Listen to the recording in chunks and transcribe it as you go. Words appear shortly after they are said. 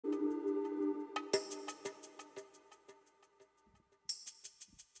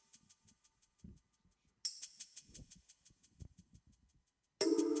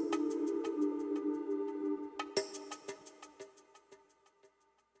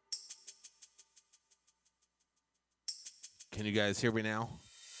Can you guys hear me now?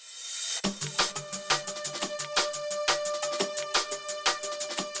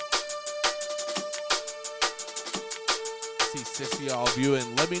 See 60 y'all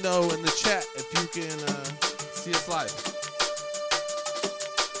viewing. Let me know in the chat if you can see us live.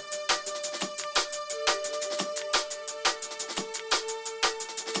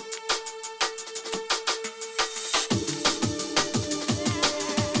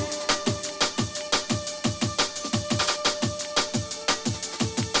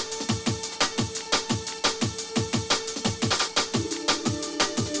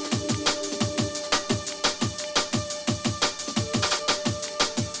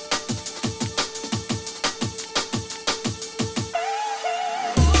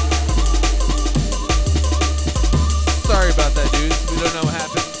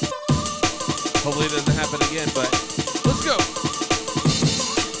 Hopefully it doesn't happen again, but let's go.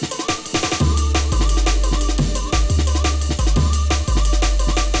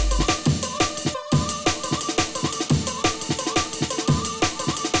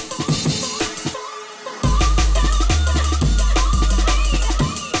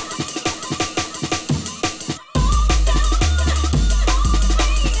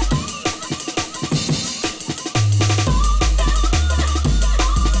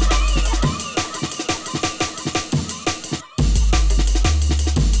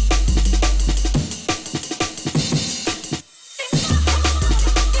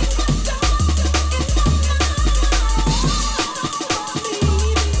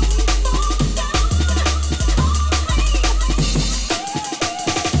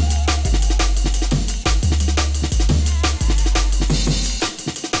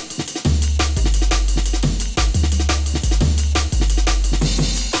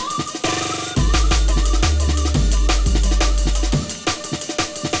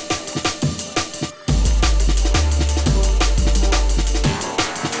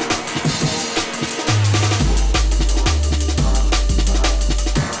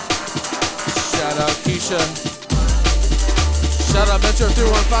 Shout out Metro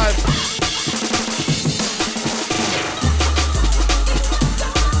 315.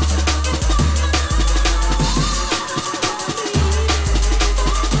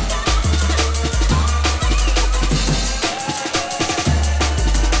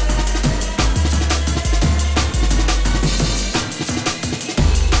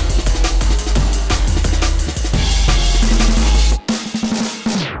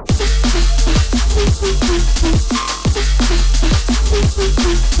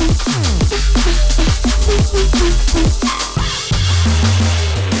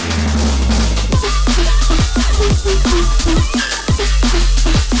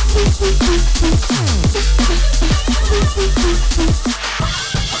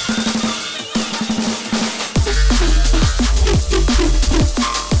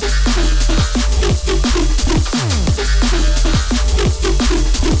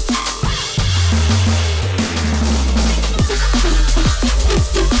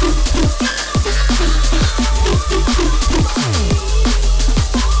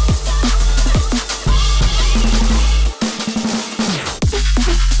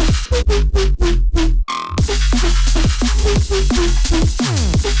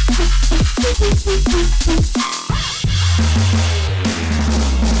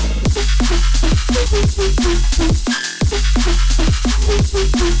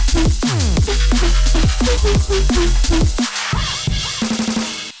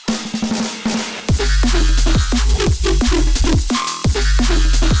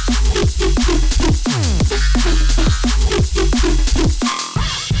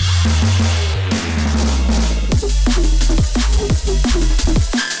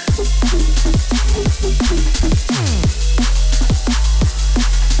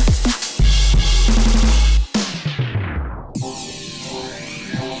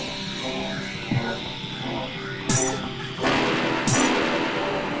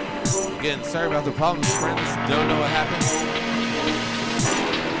 Again, sorry about the problems, friends. Don't know what happened.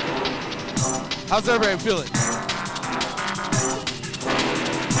 How's everybody feeling?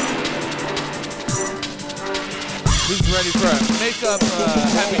 Who's ready for a makeup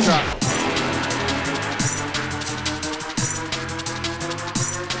happy drop?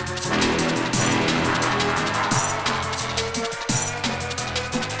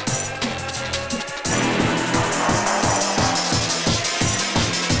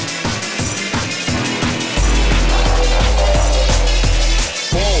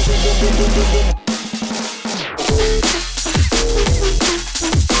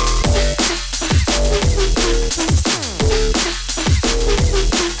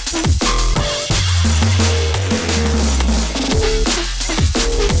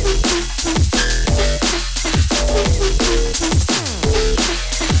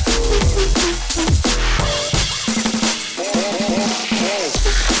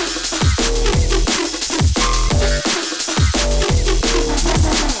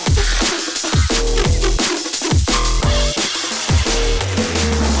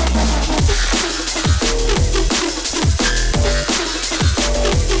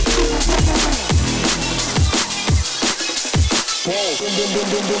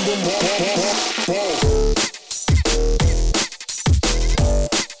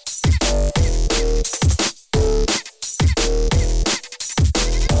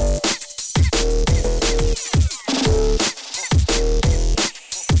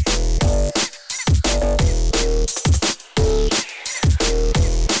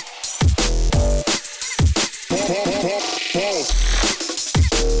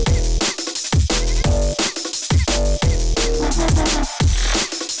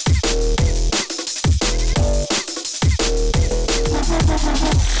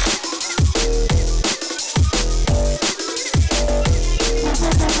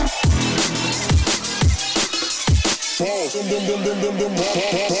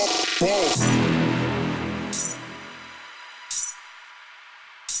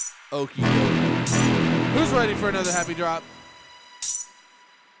 Okie dokie. Who's ready for another happy drop?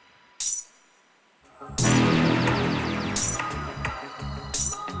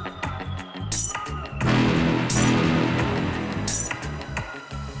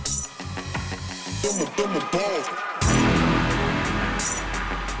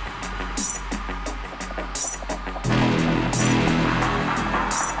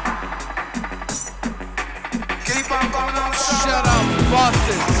 Shout out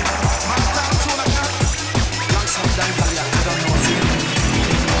Boston.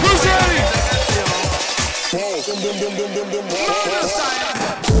 Who's ready?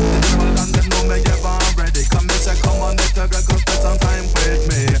 Come on, let the girl spend some time with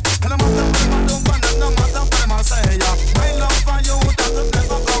me. And no matter what I do, no matter what I say, my love for you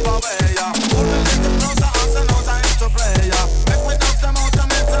doesn't never go away. Hold me a little closer, and no time to play. Make me knock them out,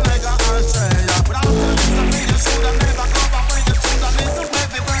 I'm into like a ashtray. Without the listen, you should have never come away. You should have listened to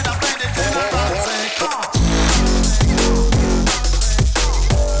every word I played it in a rock.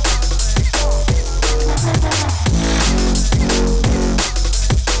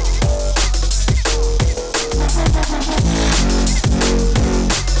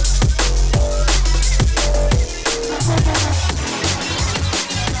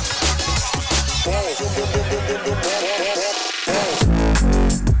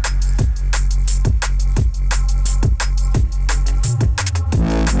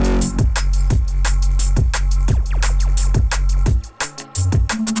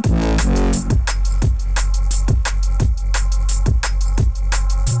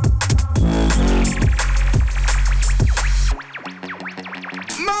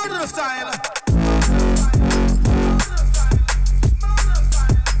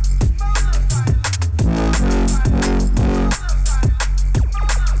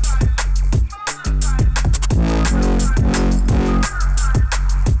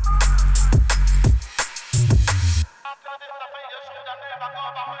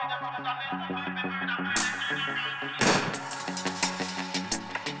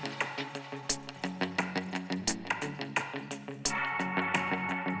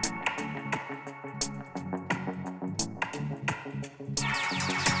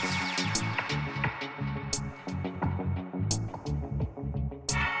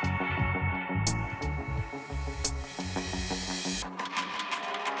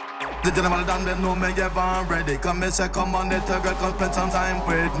 The gentleman down there know me ever ready. Come and say, come on, let the girl come spend some time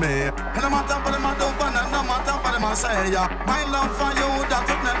with me. And no matter what I do, no matter what I say, my love for you that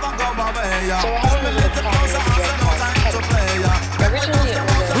would never go away. Hold me a little closer, and no time to play.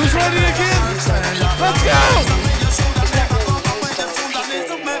 Who's ready again? Let's go!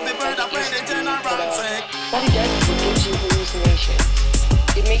 What it does is it gives you hallucinations.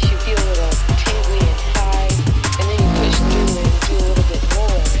 It makes you feel a little tingly and high, and then you push through and do a little bit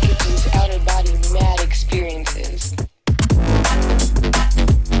more. It gives you these out-of-body mad experiences.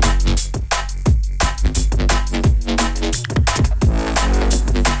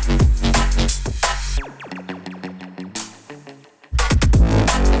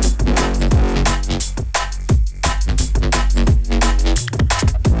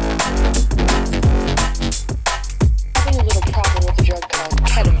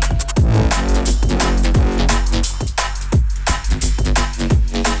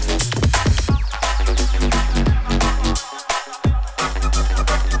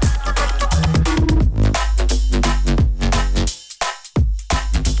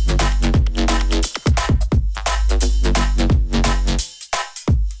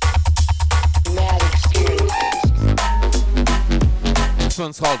 This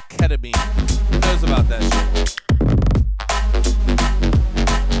one's called ketamine. Who knows about that shit?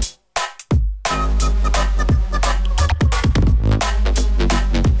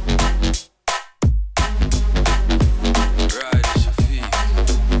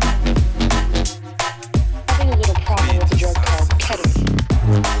 Having a little problem with a drug called ketamine.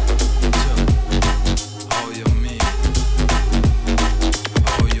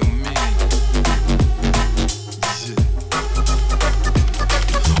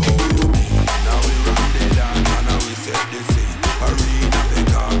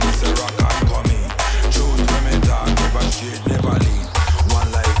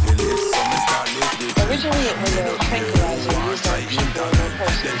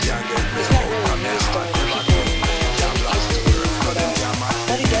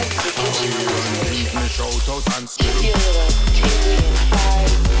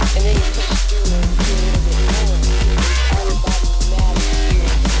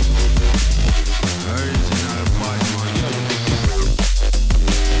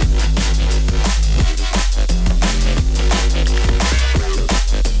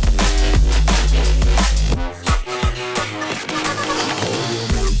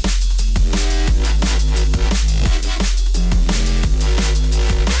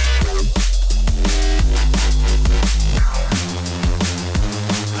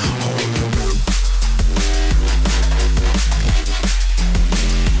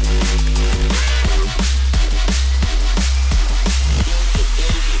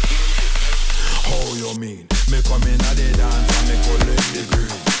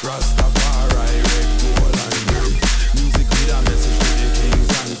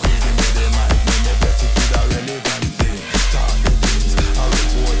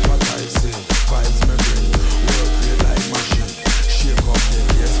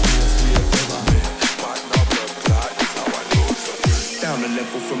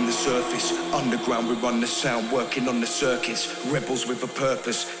 level from the surface. Underground we run the sound, working on the circuits. Rebels with a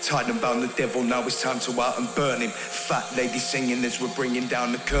purpose, tied and bound the devil. Now it's time to out and burn him. Fat lady singing as we're bringing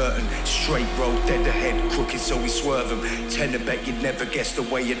down the curtain. Straight road, dead ahead, crooked so we swerve them. Tend to bet you'd never guess the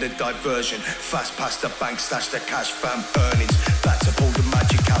way of the diversion. Fast past the bank, stash the cash, fam earnings. Back to pull the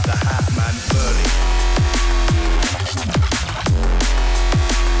magic out the hat, man, burning.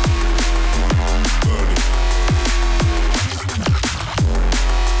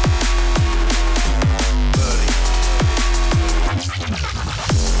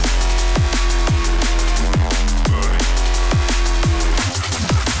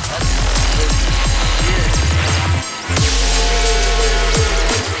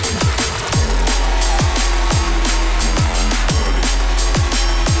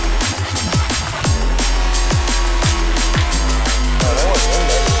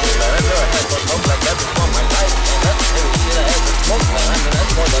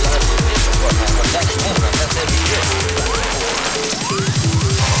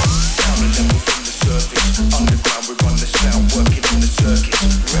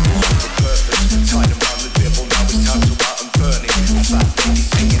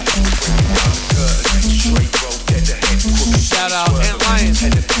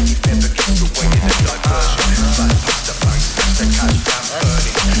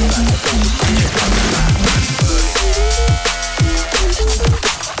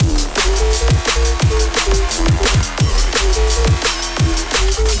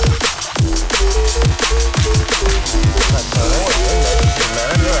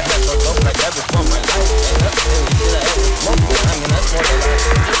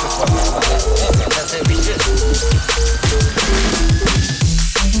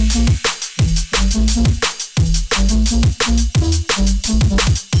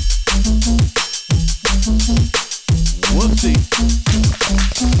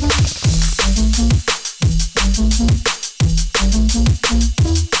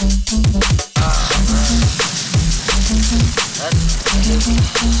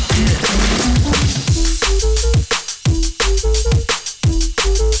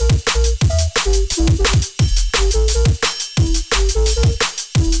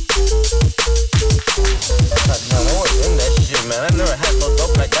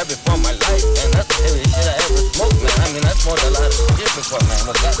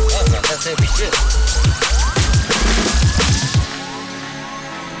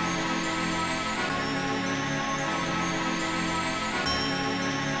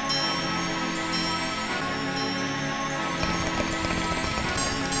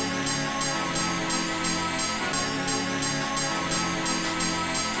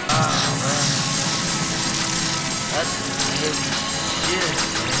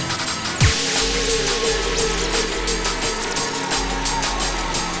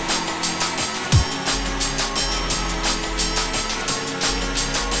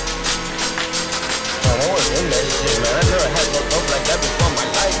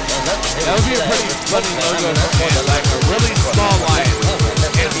 That would be a pretty funny logo for it, like a really small lion.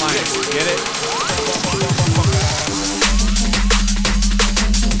 And lion, get it?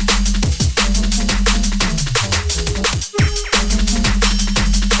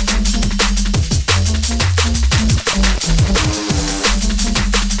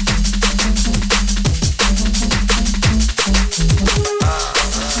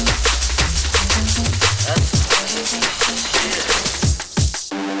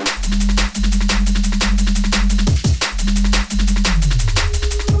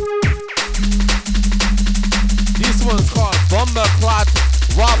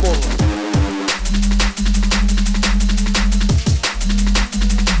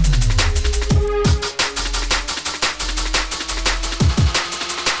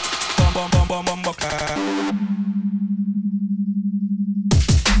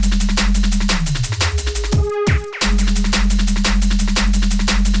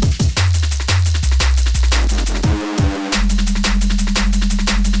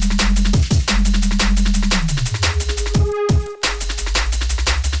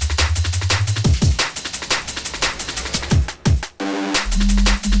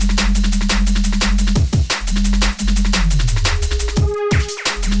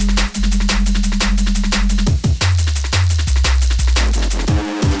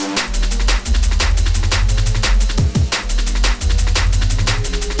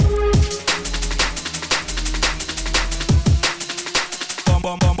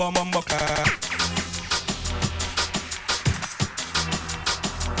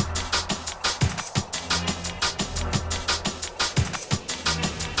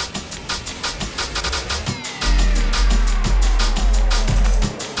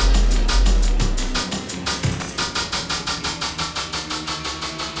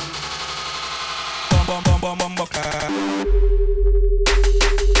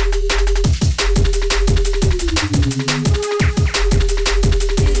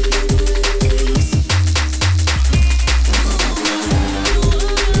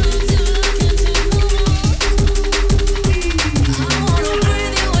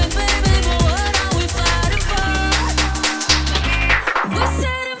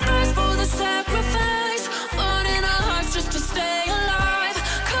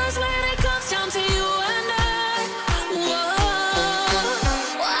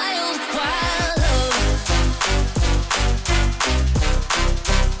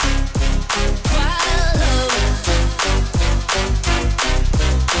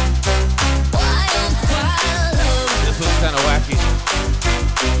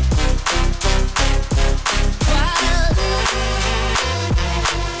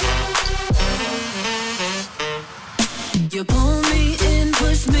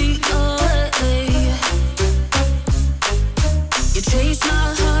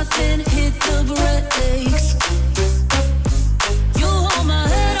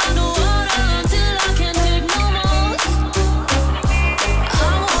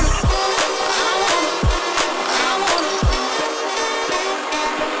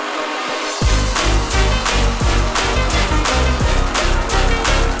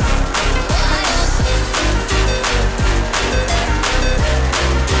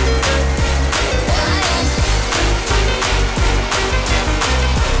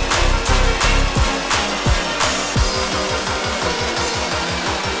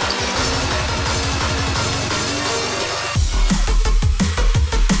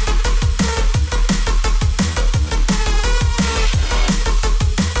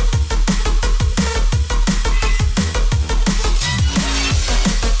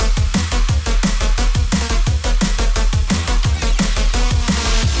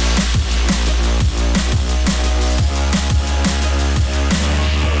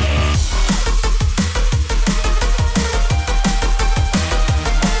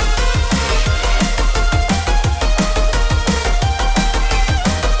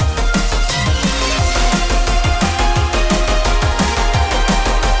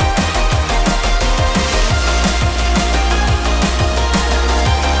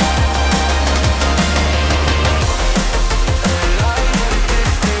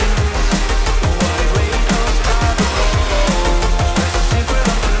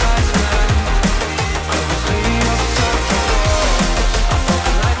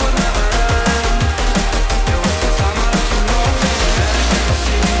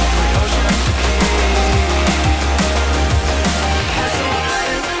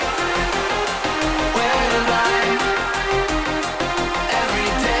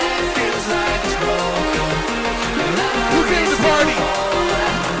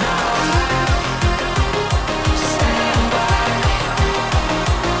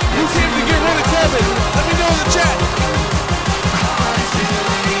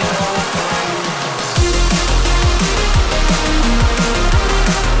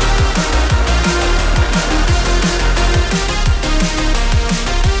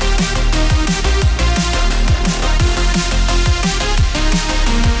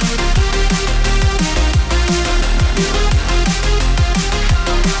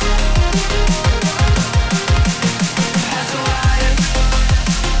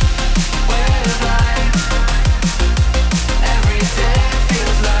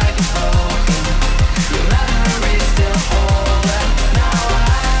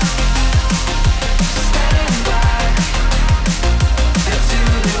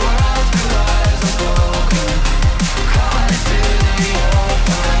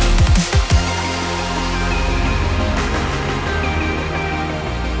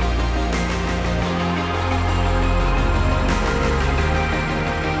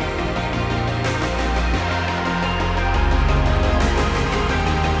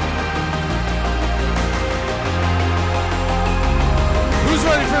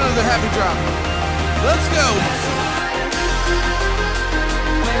 heavy drop. Let's go.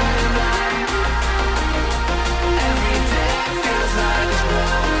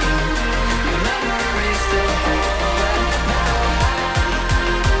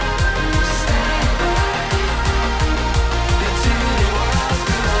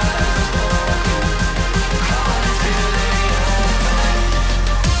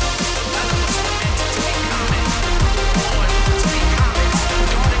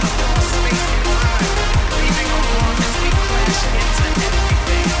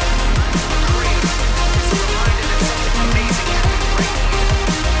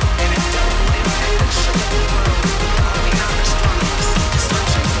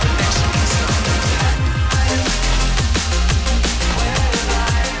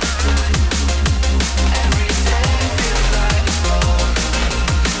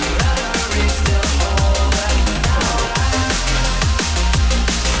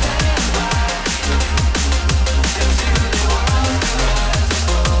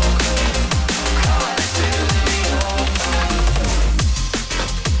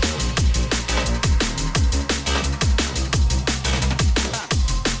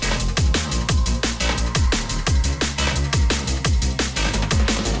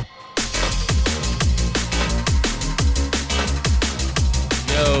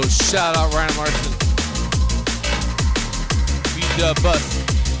 Shout out Ryan Martin. B-Dub Bus.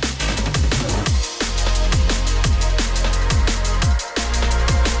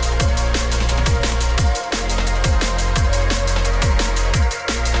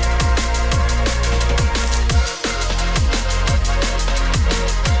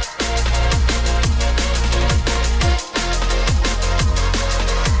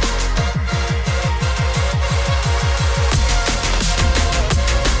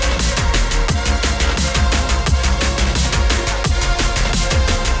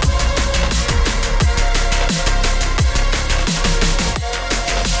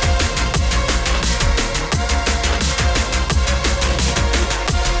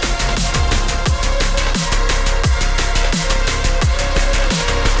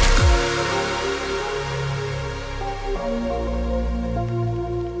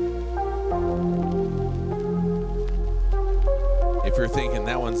 If you're thinking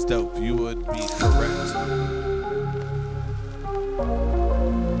that one's dope, you would be correct.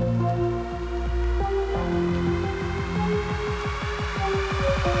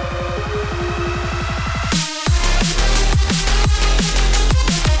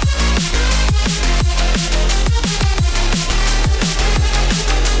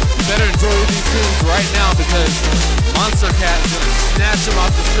 You better enjoy these tunes right now because Monster Cat's gonna snatch them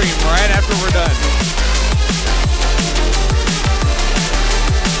off the screen right after we're done.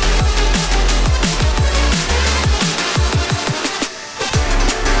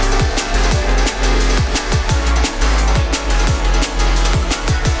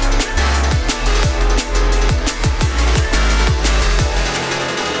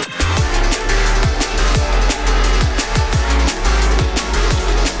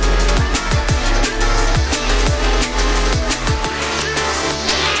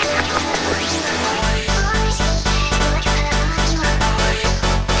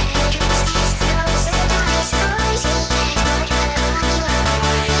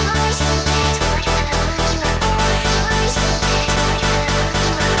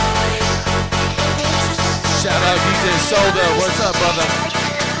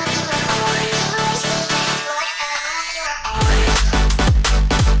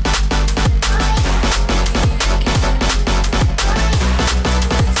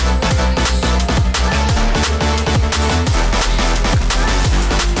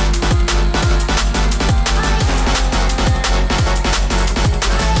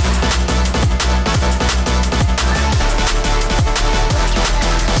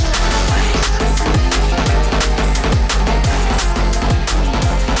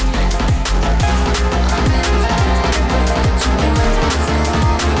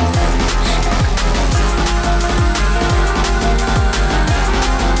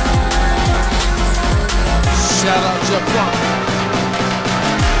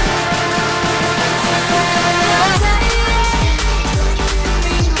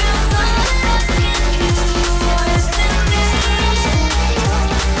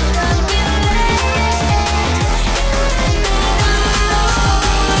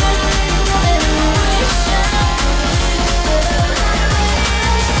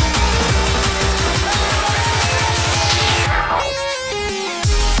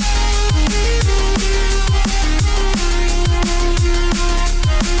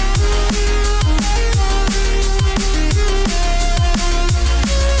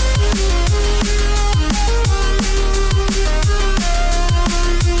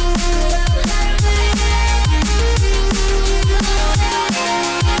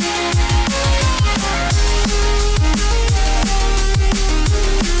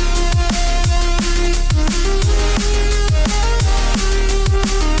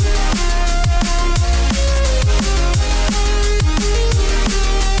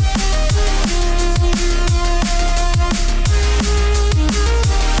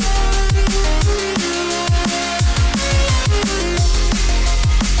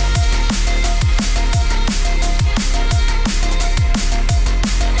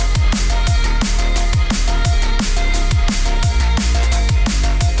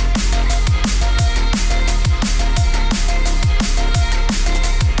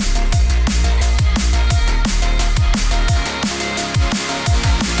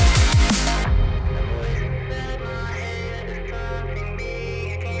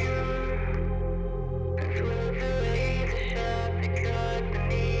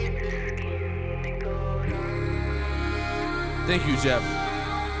 Thank you, Jeff.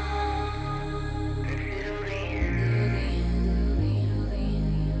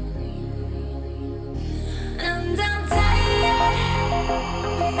 And I'm tired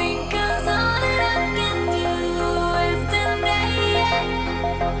because all that I can do is deny it.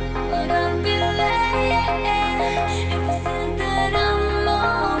 But I'm belaying. If I said that I'm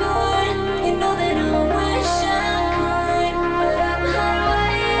all good, you know that I wish I could. But I'm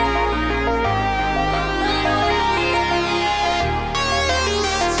hardwired. I'm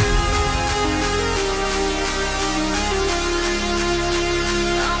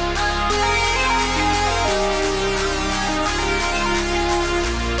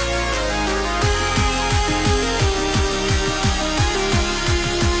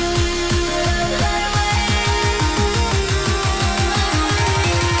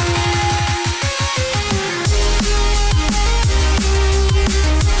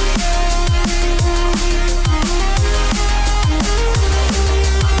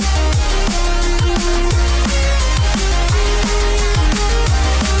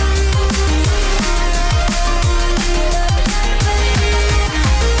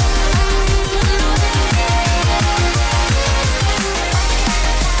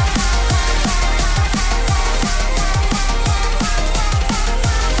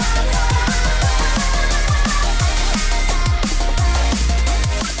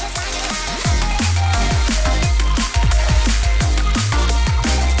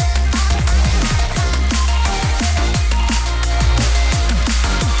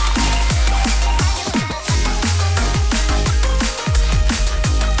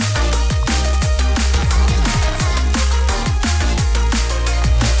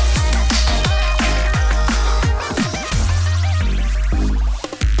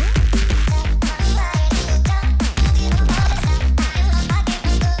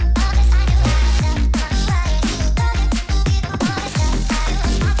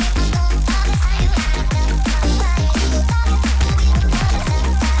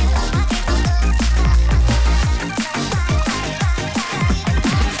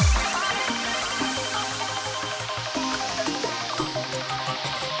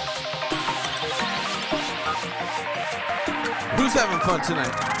Who's having fun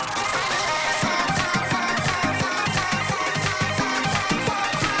tonight?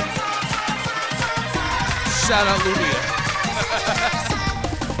 Shout out Lumia.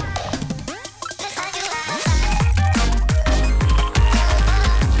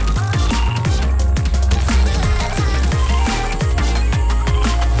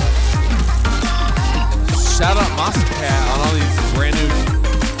 Shout out Monster Cat on all these brand new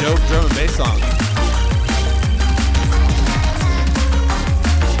dope drum and bass songs.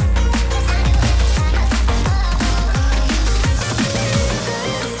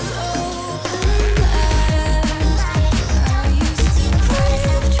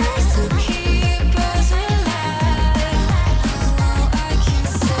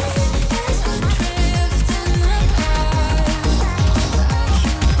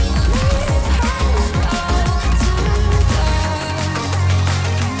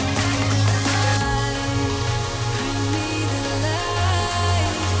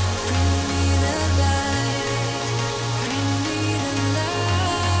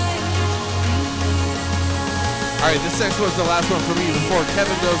 Alright, this next one's the last one for me before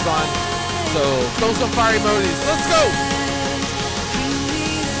Kevin goes on. So, throw some fire emojis. Let's go!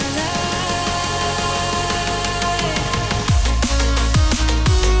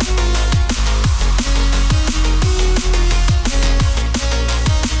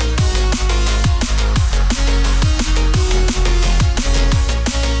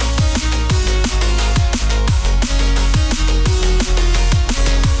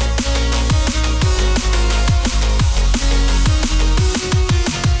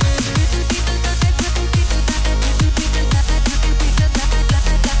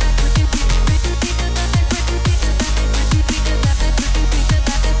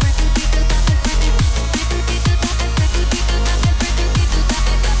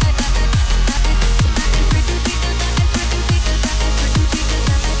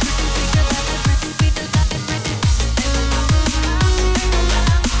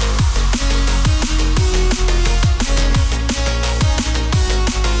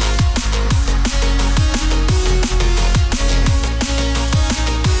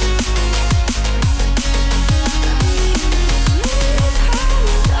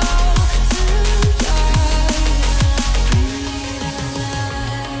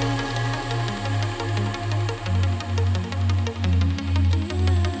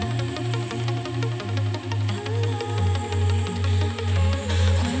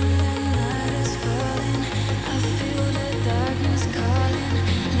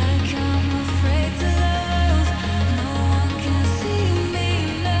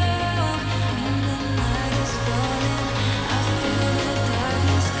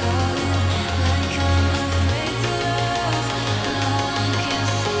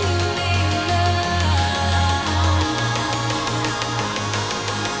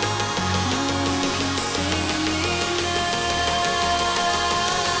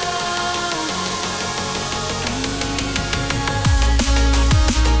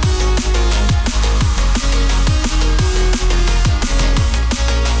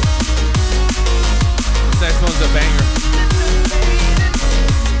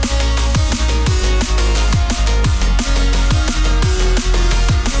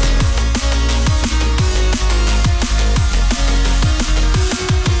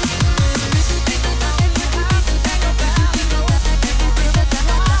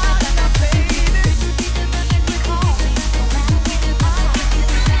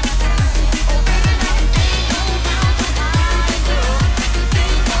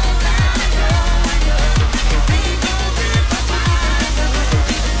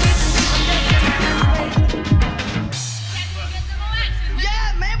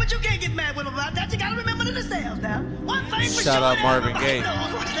 you can't get mad with them about that. You gotta remember the details now. One thing for Shout sure, out Marvin everybody Gaye.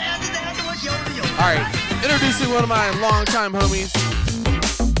 knows what's theirs is theirs and what's yours is yours. All right, introducing one of my longtime homies.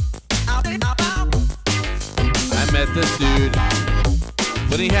 I met this dude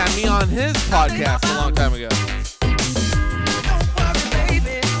when he had me on his podcast a long time ago.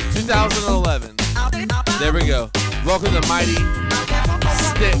 2011. There we go. Welcome to Mighty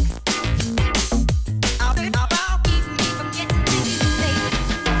Stik.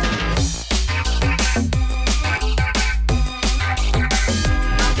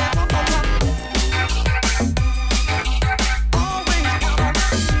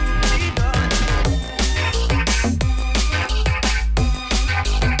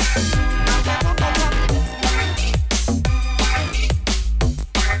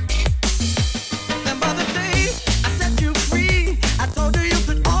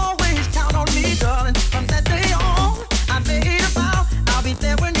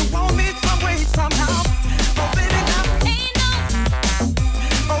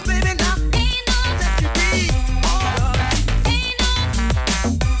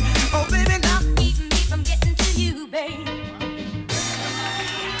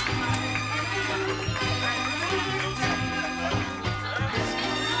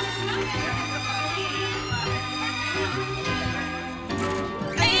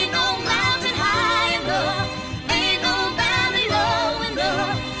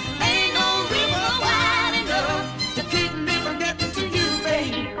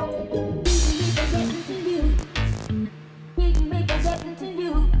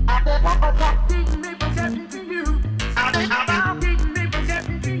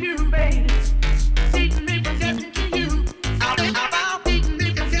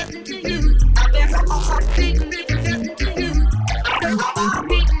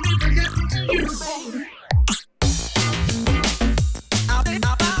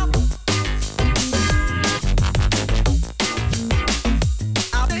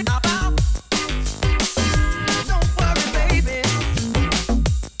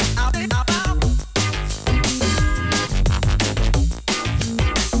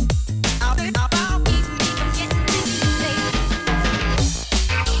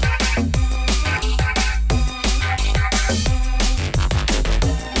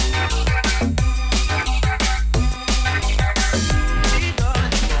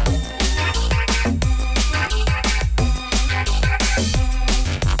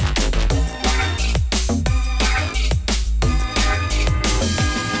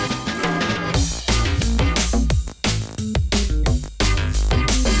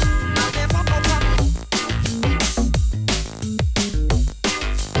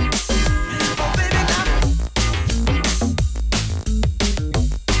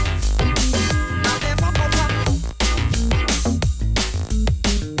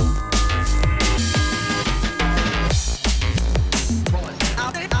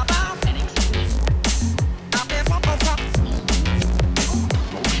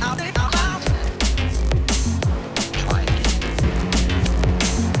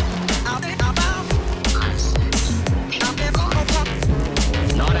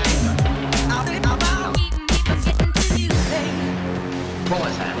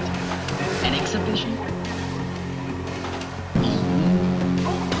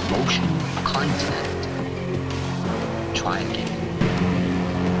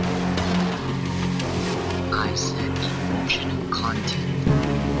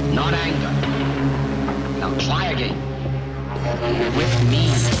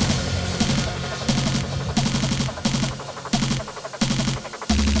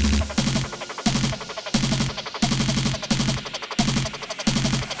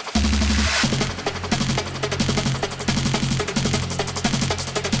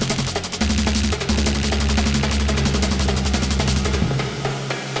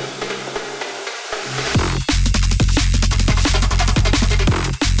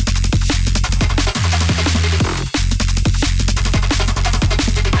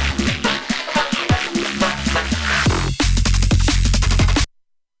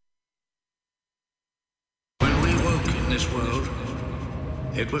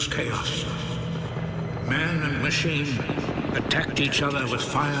 It was chaos. Man and machine attacked each other with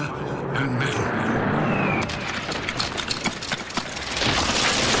fire and metal.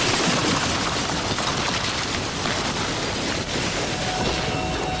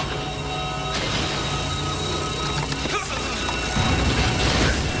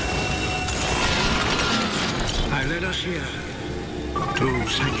 I led us here to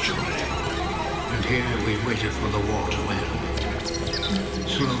sanctuary, and here we waited for the war to end.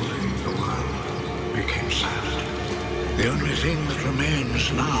 Slowly, the world became silent. The only thing that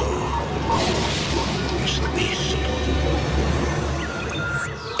remains now is the beast.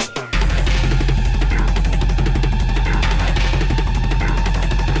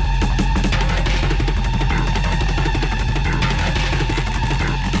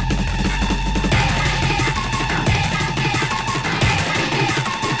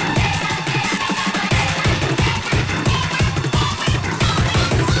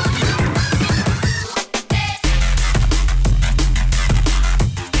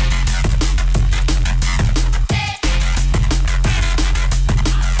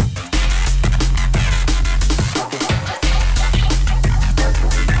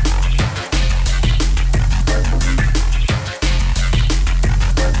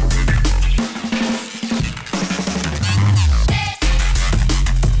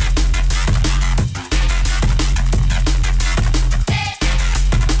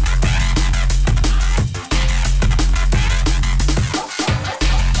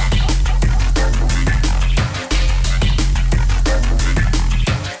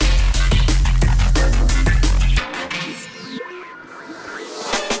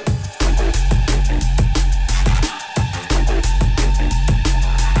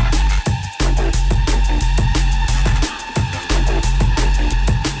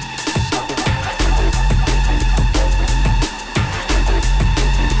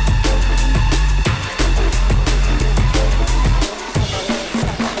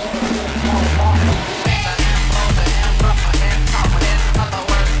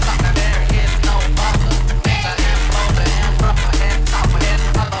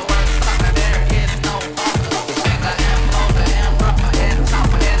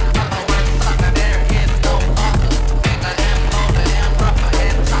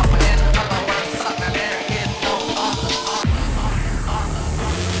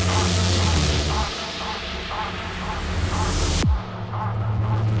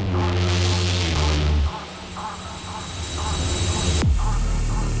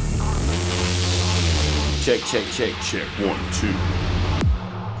 Check. 1, 2.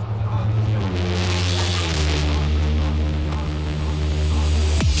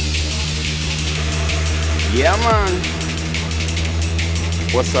 Yeah, man.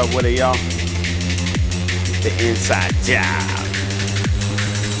 What's up with it, y'all? The inside job.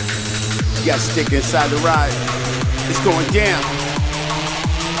 You got Stik inside the ride. It's going down.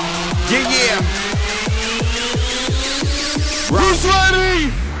 Yeah. Who's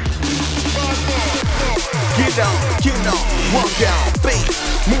ready? Get on, walk down,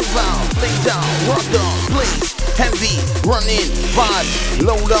 bass, move out, blaze out, rock down, blaze, heavy, running, vibe,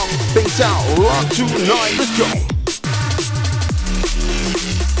 load up, bass out, rock tonight, let's go.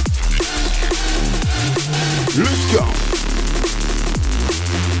 Let's go.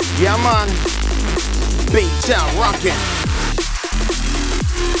 Yeah, man, bass out, rockin'.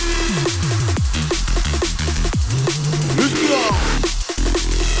 Let's go.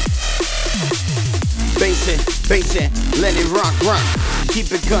 Bassin', let it rock.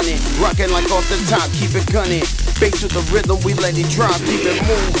 Keep it gunning, rockin' like off the top, keep it gunning. Bass with the rhythm, we let it drop, keep it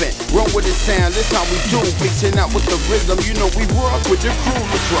moving. Run with the sound, that's how we do. Bassin' out with the rhythm, you know we rock with your crew,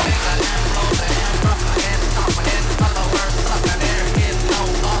 let's rock.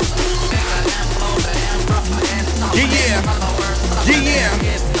 Yeah,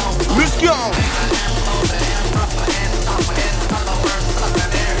 let's go.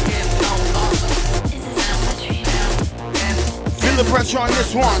 Feel the pressure on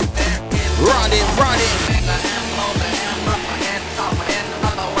this one. Ride it.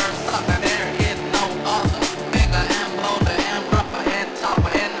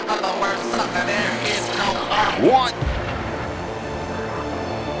 One.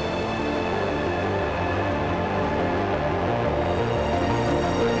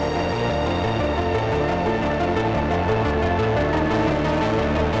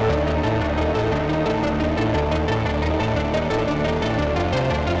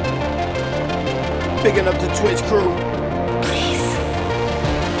 Picking up the Twitch crew.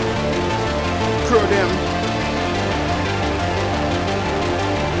 Crew them.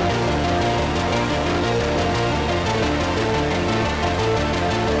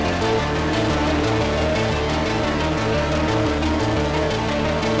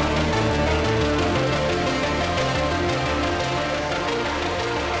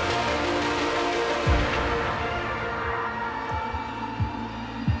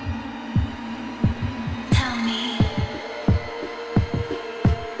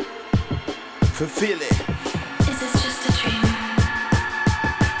 Fulfill it. Is this just a dream?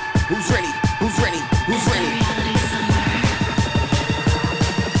 Who's ready? Reality somewhere.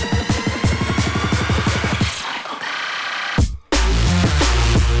 I just wanna go back.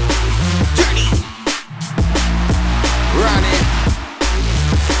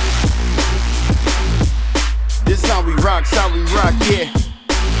 This how we rock, yeah.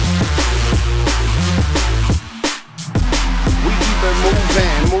 We keep it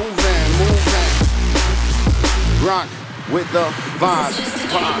moving, moving, moving. Rock with the vibe,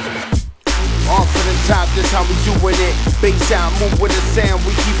 vibe. Off to the top, this how we doing it. Bass out, move with the sound,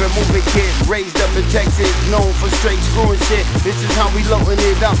 we keep it moving, kid. Raised up in Texas, known for straight screwing shit. This is how we loading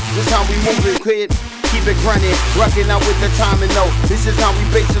it up, this how we move it, kid. Keep it grinding, rocking out with the time and note. This is how we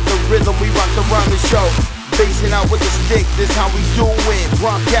base up the rhythm, we rock the rhyme and show. Basing out with the stick, this how we do it.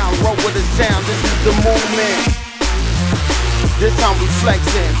 Rock out, roll with the sound, this is the movement. This how we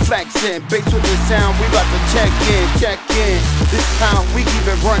flexin', flexin', bass with the sound, we about to check in. This is how we keep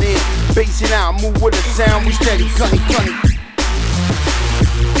it running, basing out, move with the sound, we steady gunny.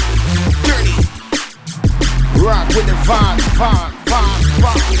 Dirty, rock with the vibe.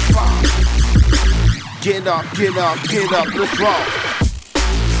 Get up, let's roll.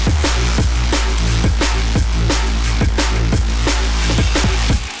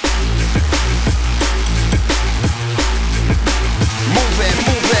 Move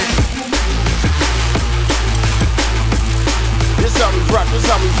it. This how we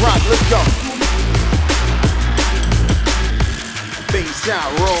rock, let's go. Bass out,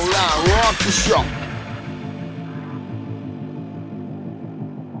 roll out, rock the show.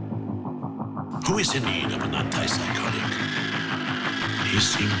 Who is in need of an antipsychotic? He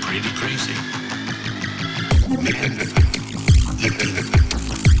seemed pretty crazy.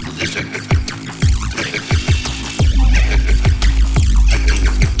 Listen.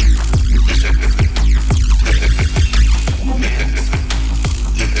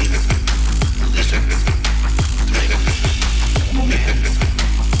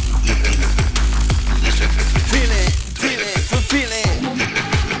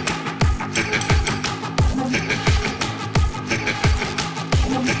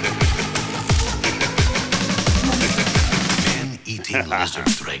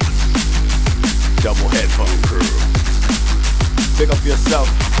 Double headphone crew. Pick up yourself.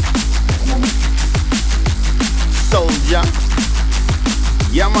 Soldier.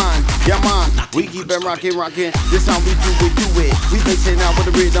 Yeah man, we keep it rockin'. This how we do it. We basing out with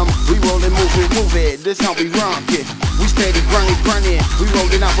the rhythm. We rollin', move it. This how we rock it. We steady grindin'. We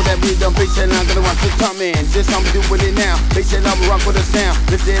rollin' out with that rhythm. Basing out, gonna rock the coming. This how we do it now. Basing out, we rock with the sound.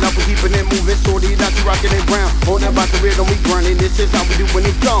 Lift it up, we keepin' it moving. Sorted out, we rockin' it round. All about the rhythm, we grindin'. This is how we do when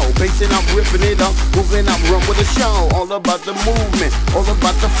it go. Basing out, rippin' it up. Moving out, run with the show. All about the movement, all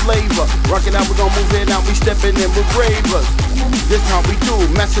about the flavor. Rockin' out, we gon' move it out. We steppin' in with ravers. This how we do,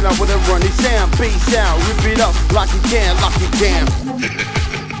 messing up with a running sound. Bass out, rip it up, lock it down.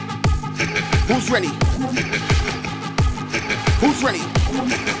 Who's ready?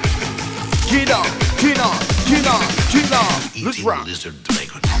 Get on. Let's rock.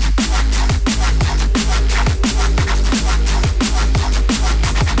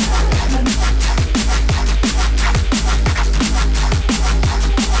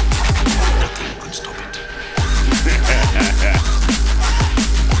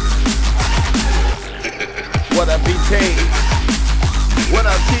 What up, BT? What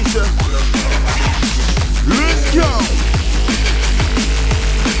up, Keisha? Let's go!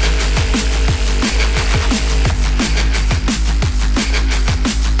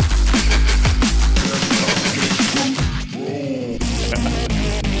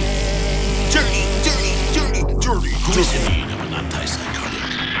 Dirty. Who is in need of an antipsychotic?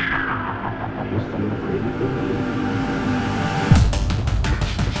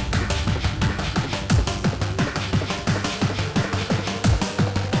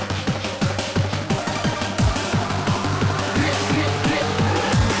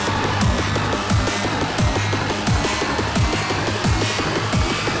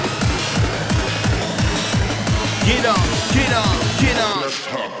 Get on. Let's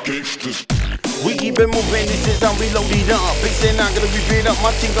talk gangsters. We keep it moving, this is how we load it up. Basing out, gonna rip it up,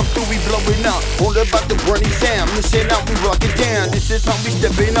 my team up through, we blow it up. All about the running sound, missing out, we rock it down. This is how we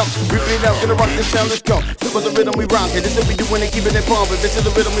stepping up, rip it out, gonna rock the sound, let's go. Step with the rhythm, we rock it. This is what we doing it, keeping it pumping. This is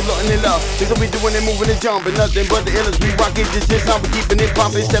the rhythm, we loading it up. This is what we doing it, moving and jumping. Nothing but the illest, we rock it. This is how we keeping it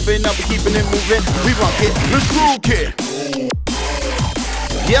pumping, stepping up, we keeping it moving. We rock it, let's groove it.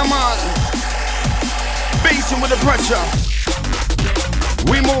 Yeah, man. Bassing with the pressure.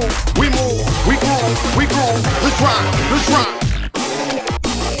 We move, we groove, let's rock.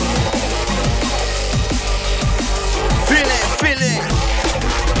 Feel it.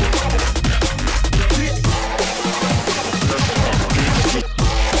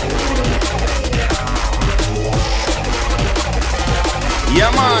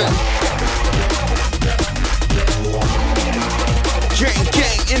 Yeah, man.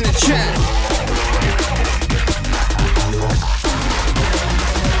 Gang in the chat.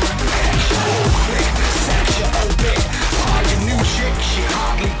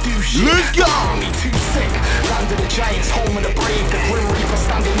 shit. Let's go. Me too sick. Land of the giants, home of the brave. The grim reaper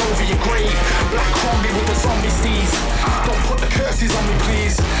standing over your grave. Black Crombie with the zombie steez. Don't put the curses on me,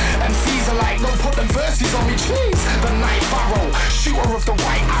 please. MCs are like, don't put them verses on me, please. The night pharaoh, shooter of the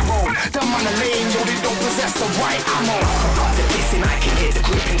white arrow. The man of lane, yo, they don't possess the right ammo. Got the dissing, I can hit the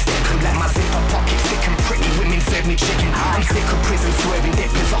gripping stick and let my zipper pocket stick and pretty women serve me chicken. I'm sick of prison swerving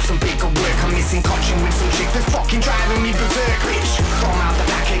dippers off some bigger work. I'm missing cotton with some chick that's fucking driving me berserk, bitch. From out the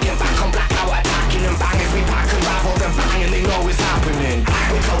back again, back on blackout attacking and bangers. We pack and ravel them bang and they know it's happening.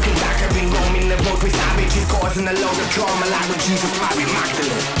 We're talking back, I've been roaming the road with savages, causing a load of drama like when Jesus married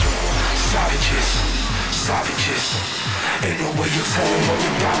Magdalene. Savages, savages. Ain't no way you're telling what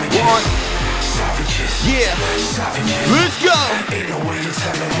you're damaging. Savages, yeah, savages. Let's go. Ain't no way you're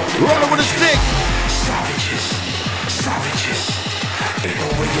telling what you're Rolling with a stick. Savages, savages. Ain't no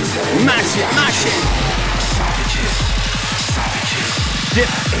way you're telling. Mash it, mash it. Savages, savages. Dip,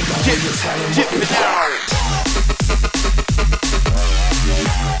 ain't no dip, way you're telling dip what it down.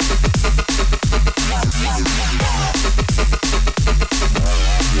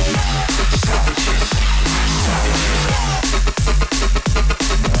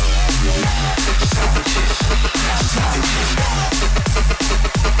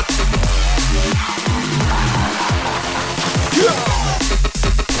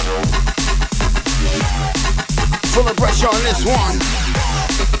 Full of pressure on this one.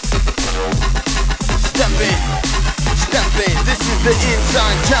 Step in, step in. This is the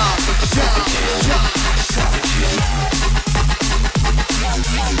inside job.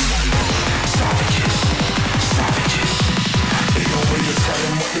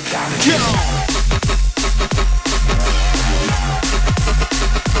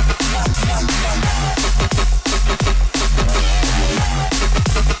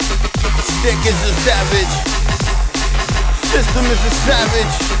 Stik is a savage. System is a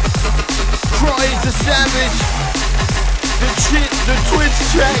savage. Troy is a savage. The Twitch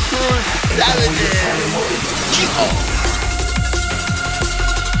track crew is savages. Keep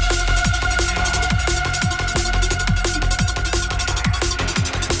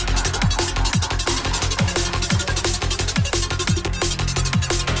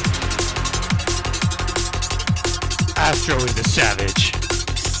Astro is a savage.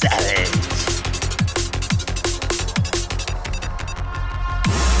 Savage.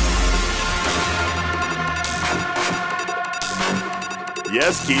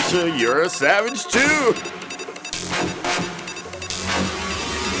 Yes, Keisha, you're a savage too.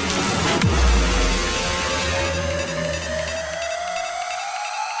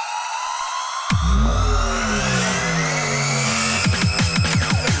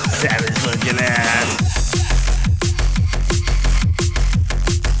 Savage looking ass.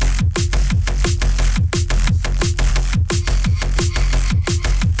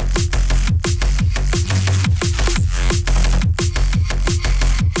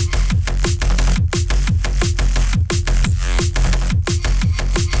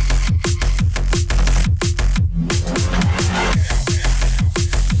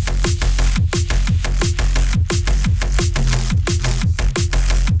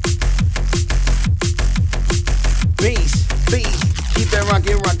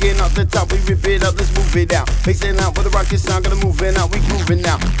 Top, we rip it up, let's move it out. Facing out with the rocket sound, gonna move it out, we grooving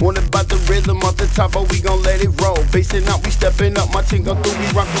now. Want about the rhythm off the top, but we gon' let it roll. Facing out, we stepping up, my team go through, we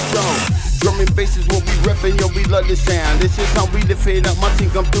rock the show. Drum and bass is what we reppin', yo, we love the sound. This is how we lift it up, my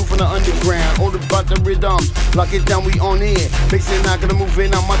team come through from the underground. All about the rhythm, lock it down, we on in. Facing out, gonna move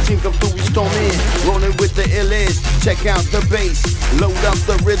it out, my team come through, we storm in. Rolling with the illest, check out the bass. Load up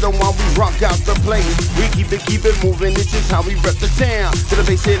the rhythm while we rock out the place. We keep it moving, this is how we rep the town. To the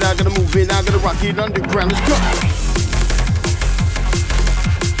bass it, I gotta move it, I gotta rock it underground, let's go.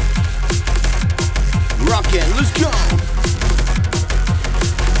 Rockin', let's go.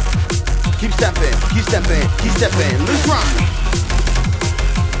 Keep stepping, keep stepping, keep stepping, let's rock.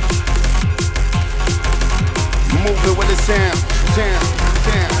 Move it with the sound, sound,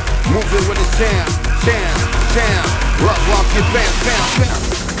 sound. Move it with the sound, sound, sound. Rock, rock it, bam, bam, bam.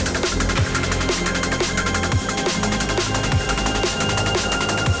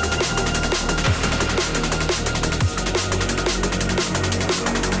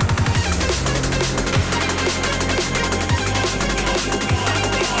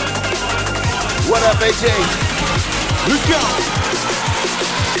 What up, AJ? Let's go.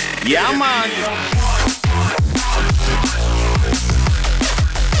 Yeah, man.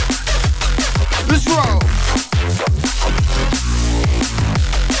 Let's roll.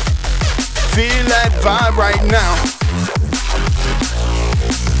 Feel that vibe right now.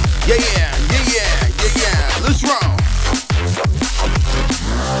 Yeah, yeah, yeah, yeah, yeah, yeah. Let's roll.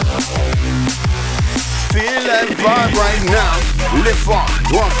 that vibe right now. Lift off,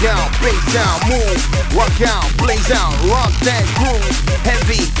 rock out, bass out, move, rock out, blaze out, rock that groove.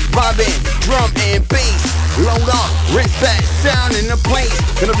 Heavy, vibing, drum and bass. Load up, rinse back, sound in the place.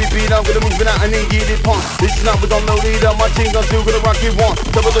 Gonna repeat up, gonna move it out and then get it pumped. This is not we gon' load it up, my team gon' do, gonna rock it one.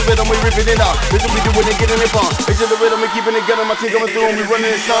 Double the rhythm, we ripping it up. This is what we do and getting it pumped. It's just the rhythm, we keeping it going, my team coming through and we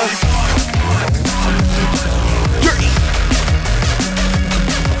running it, son. Dirty.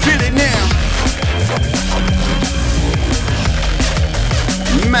 Feel it now.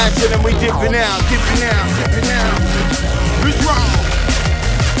 Matching and we dipping out, dipping out, dipping out. Who's wrong?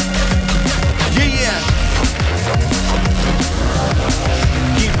 Yeah.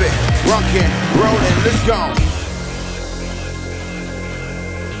 Keep it rockin', rollin', let's go.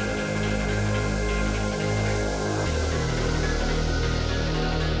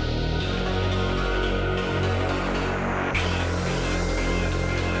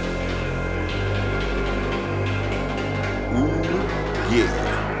 Ooh, yeah.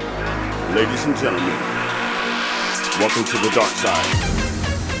 Ladies and gentlemen, welcome to the dark side.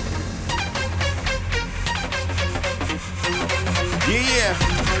 Yeah.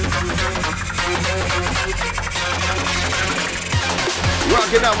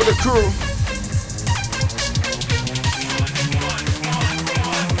 Rocking out with the crew.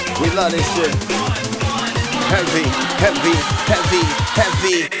 We love this shit. Heavy, heavy, heavy,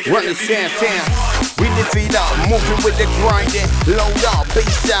 heavy. Running sound. We lift it up, moving with the grinding. Load up,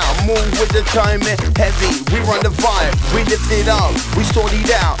 bass out, move with the timing. Heavy, we run the vibe. We lift it up, we sort it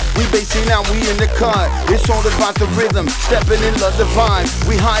out. We basing out, we in the cut. It's all about the rhythm, stepping in love the vibe.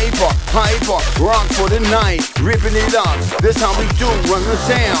 We hyper, rock for the night. Ripping it up, that's how we do, run the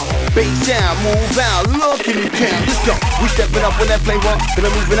sound. Bass out, move out, look in the town. Let's go, we stepping up with that flavor.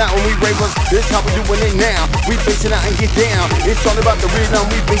 Gonna move it out when we rave us. This how we doing it now. We basing out and get down. It's all about the rhythm,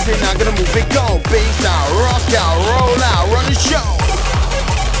 we basing out, gonna move it, go. Bass out, rock out, roll out, run the show.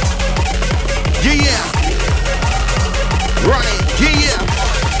 Yeah. Run it, yeah.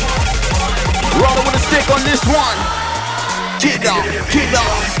 Rollin' with a stick on this one. Get up, get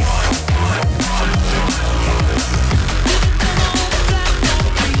up.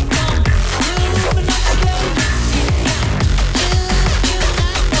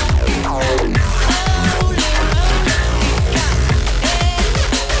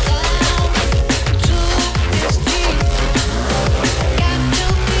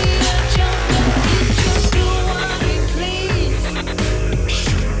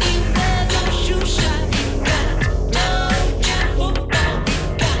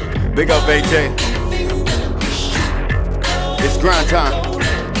 Big up, AJ. It's grind time.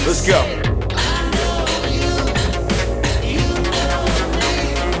 Let's go.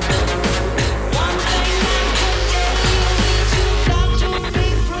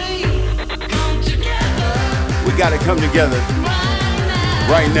 We gotta come together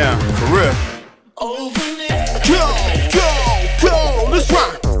right now, for real. Go, let's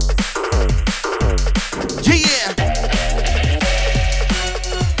rock.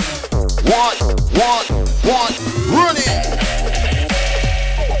 One, run it.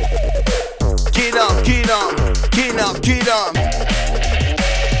 Get up, get up, get up, get up.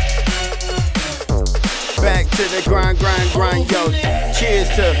 Back to the grind, yo. Cheers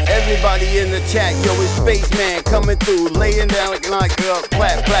to everybody in the chat, yo. It's Spaceman coming through, laying down like a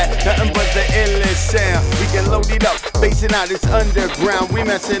plat. Nothing but the endless sound. We can load it up, basing out, it's underground. We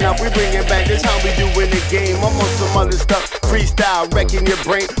messing up, we bring it back. That's how we do in the game. I'm on some other stuff. Freestyle, wrecking your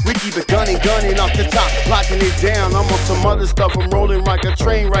brain. We keep it gunning off the top, locking it down. I'm on some other stuff. I'm rolling like a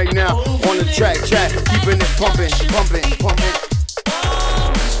train right now. On the track, keeping it pumping.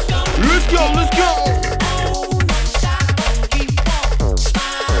 Let's go.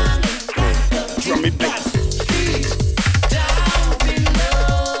 Drum it bass.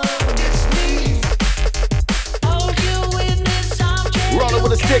 Rolling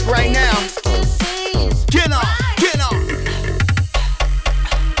with a stick right now. Get on.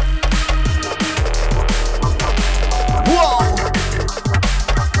 Whoa.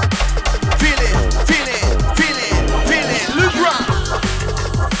 Feel it. Let's rock.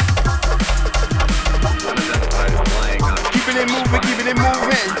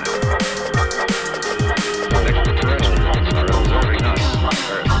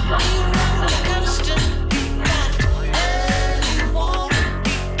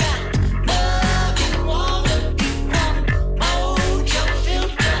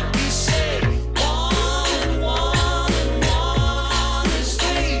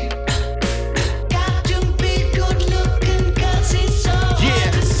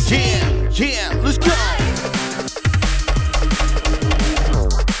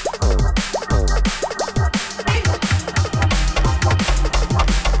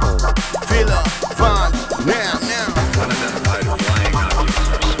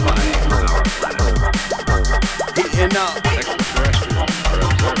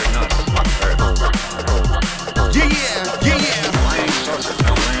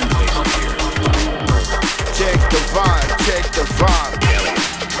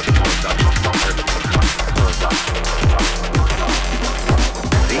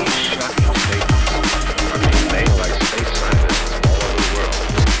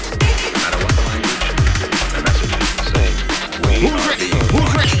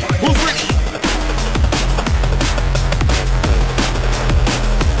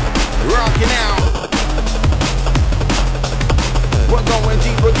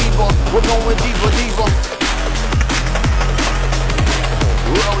 going deeper, deeper.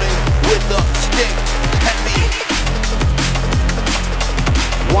 Rolling with the stick, heavy.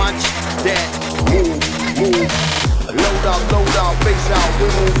 Watch that move, move. Load up, face out,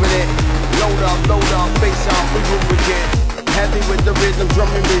 we're moving it. Load up, face out, we're moving it. Heavy with the rhythm, drum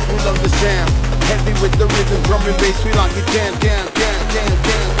and bass, we love the sound. Heavy with the rhythm, drum and bass, we like it down, down, down, down,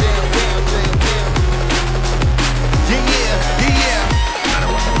 down, down, down, down, down. Yeah.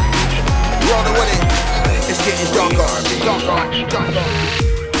 Rolling with it. It's getting darker, darker.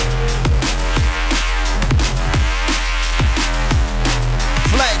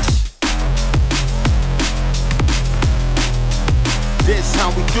 Flex. This how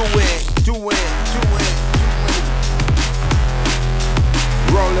we do it.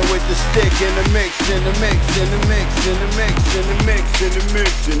 Rolling with the stick in the mix.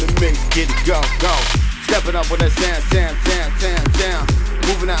 Get it, go. Stepping up with that sound.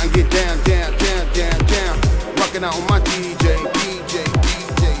 Moving out and get down. Rocking out on my DJ.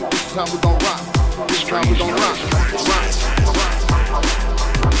 This is how we gon' rock.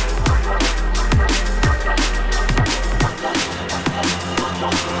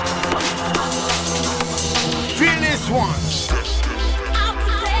 Feel this one.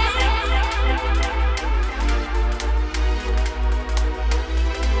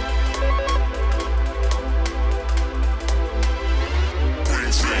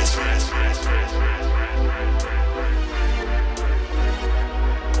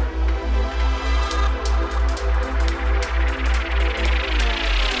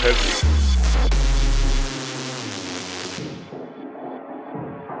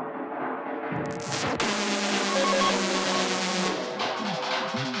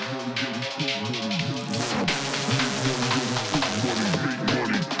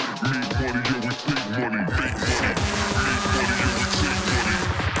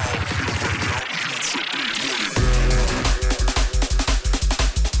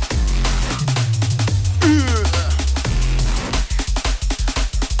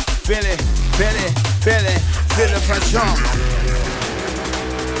 Feel the pressure.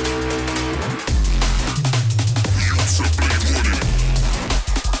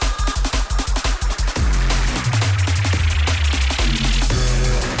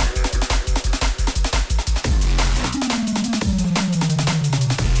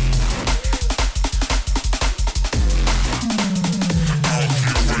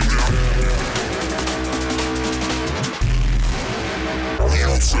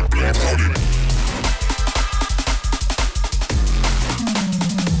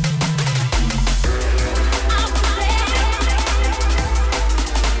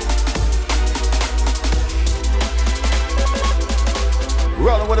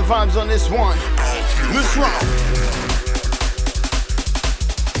 Vibes on this one. Let's rock.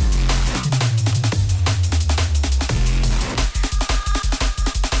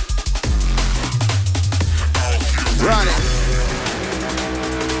 Run it.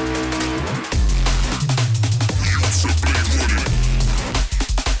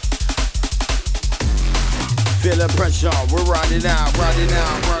 Feel the pressure. We're riding out.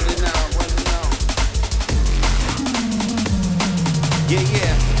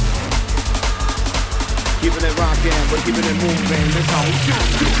 Yeah. Keeping it rocking, but keeping it moving. That's how we do.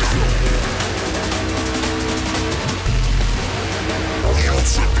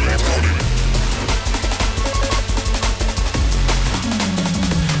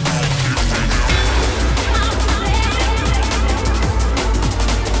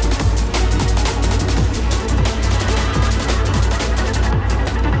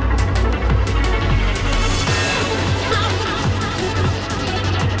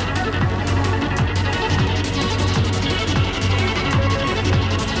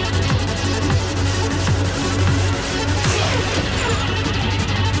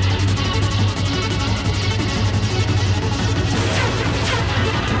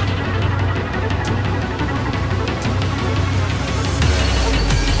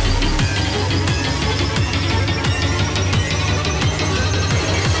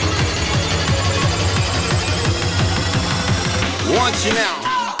 Want you now.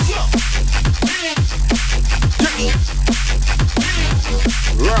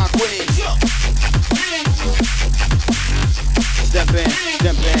 Rock with it. Step in.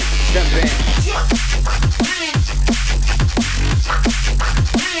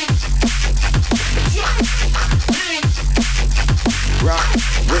 Rock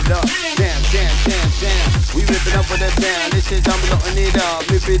with the damn. We rip it up with that sound. This is I'm blowing it up,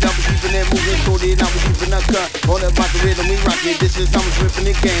 lift it up, keeping it moving, so that now we keeping a cut. All about the rhythm, we rock it. This is how we ripping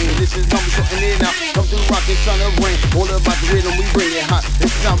the game. This is how we sorting it out. Come through rockin', sun and rain. All about the rhythm, we bring it hot. This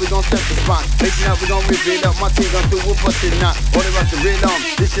is how we gon' step the spot. This is how we gon' rip it up. My team gon' through, we'll bust it out. All about the rhythm.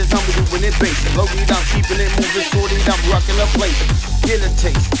 This is how we doing it bass. Load it out, keeping it moving, sorting it out, rocking the place. Get a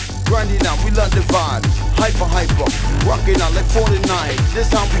taste. Grind it out, we love the vibe. Hyper, hyper, rock it out like 49.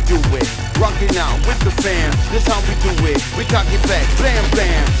 This how we do it. Rock it out with the fam. This how we do it. We cock it back, blam,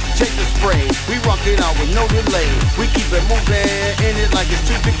 blam. Take the spray. We rock it out with no delay. We keep it moving in it like it's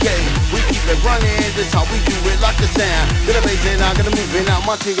 2PK. We keep it running. This how we do it like the sound. Get a bass in, I'm gonna move it out.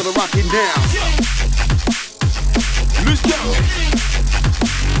 My team gonna rock it down. Let's go.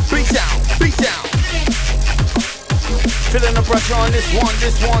 Beats out, beats out. Feeling the pressure on this one,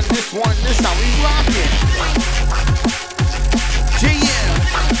 this one, this one. This how we rockin'. GM.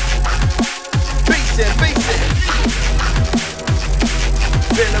 Bass it.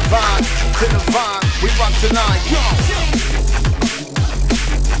 Feel the vibe, we rock tonight. Yo.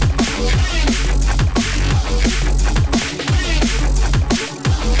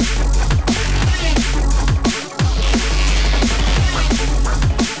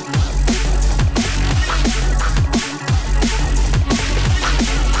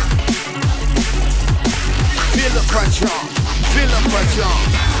 Feel the pressure.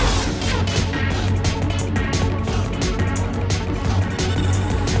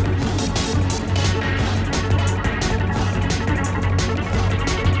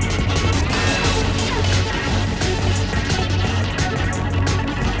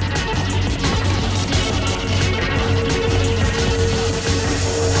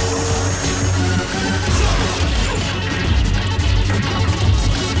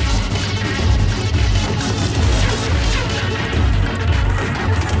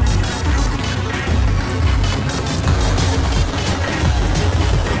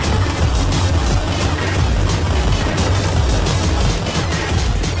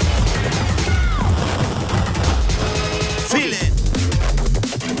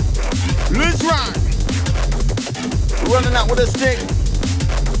 Running out with a stick.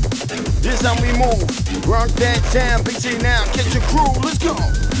 This how we move. Rock that town, BC now, catch your crew, let's go.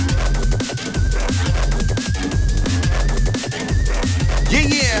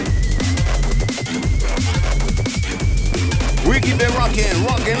 Yeah. We keep it rockin',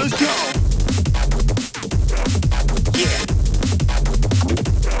 let's go. Yeah.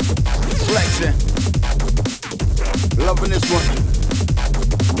 Flexing. Loving this one.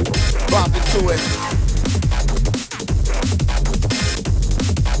 Bop into it.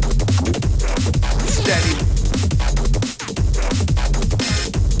 Steady.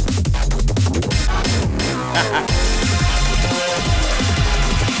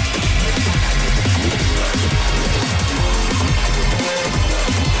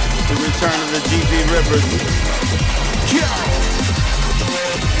 The return of the GB Rivers.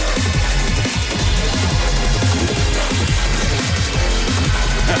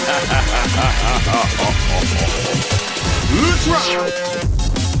 Let's rock.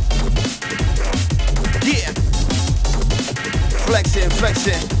 Yeah.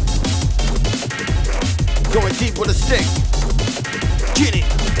 Flexing. Going deep with a stick. Get it.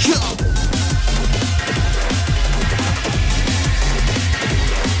 Go.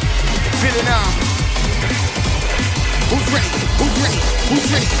 Feel it now. Who's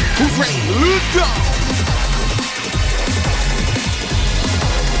ready? Let's go.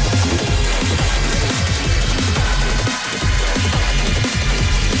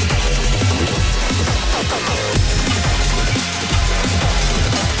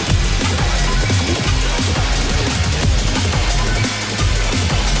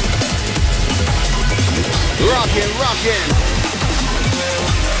 Rockin'.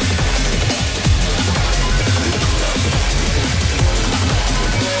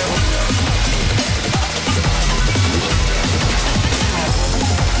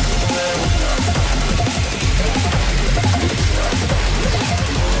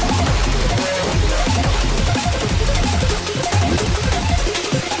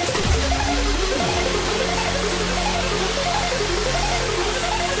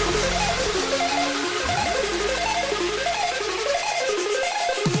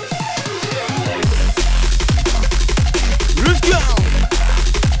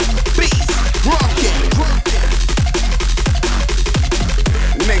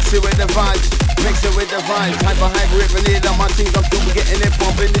 the vibes, hyper high gripping it on my team, I'm through, we getting it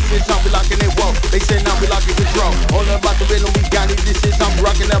pumping. This is how we locking it, whoa. They say now we locking control. All about the rhythm, we got it. This is how we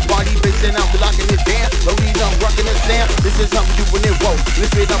rocking that body. They say now we locking it down. Loaded up, rocking it down. This is how we doing it, whoa.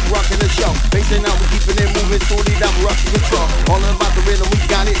 Lift it up, rocking the show. They say now we keeping it moving, sorted out, rocking control. All about the rhythm, we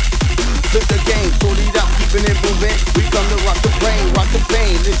got it. Flip the game, sorted out, keeping it moving. We come to rock the brain, rock the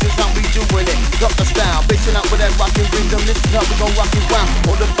pain. This is how we doing it. Drop the style, basing out with that rocking rhythm. This is how we gon' rock it round.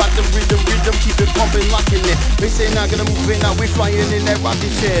 All about the rhythm, keep it pumping, locking it. They say not gonna move it, now we flying in that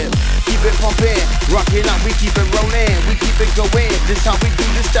rocket ship. Keep it pumping, rocking out, we keep it rolling, we keep it going. This how we do,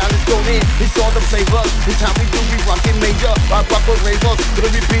 this style is going. It's all the flavors, this how we do, we rockin' major. I rock with ravers,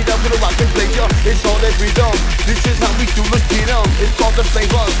 gonna repeat up, gonna rock and pleasure. It's all that rhythm, this is how we do, let's get 'em. It's all the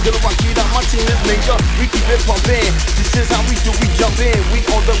flavors, gonna rock it out, my team is major. We keep it pumping, this is how we do, we jump in. We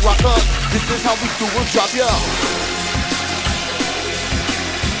all the rockers, this is how we do, we'll drop ya.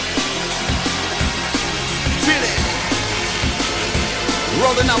 Feel it.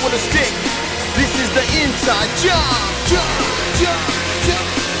 Rolling out with a stick. This is the inside jump, jump, jump, jump.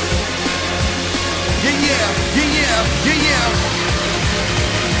 Yeah, yeah, yeah, yeah, yeah, yeah.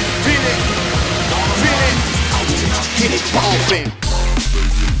 Feel it, feel it. Get it pumping.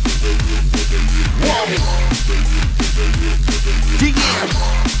 Whoa. Yeah, yeah.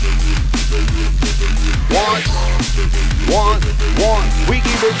 One. We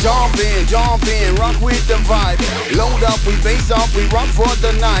keep it jumping, rock with the vibe. Load up, we bass up, we rock for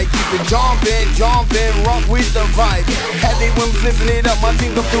the night. Keep it jumping, rock with the vibe. Heavy when we flipping it up, my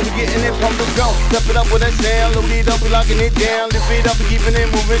team come through, we getting it pumped, let's go. Step it up with that sound, load it up, we locking it down. Lift it up, we keeping it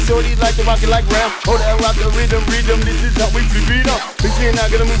moving, shorty like to rock it like round. Oh, that rock the rhythm, this is how we flip it up. They say not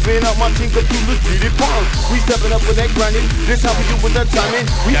gonna move it up, my team come through, let's beat it pump. We stepping up with that grinding, this how we do with the timing.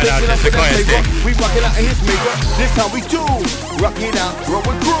 We fixing up with that flavor, we rock it out in this maker. This how we do, rock it out, roll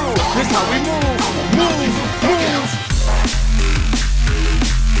it through. This how we move.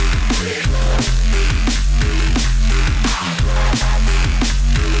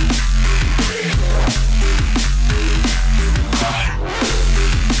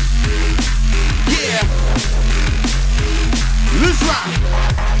 Yeah, let's rock.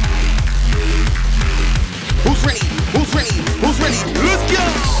 Who's ready? Let's go.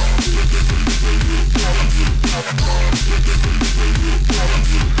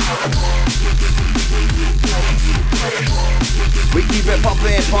 We keep it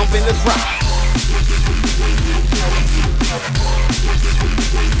pumping, let's rock.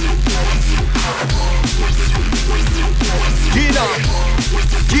 Get up,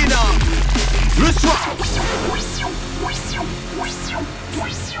 let's rock.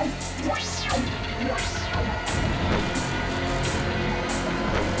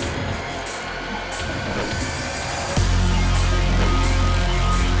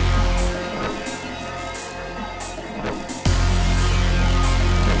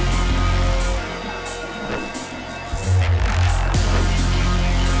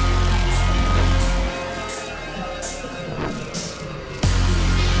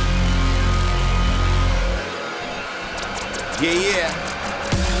 Yeah.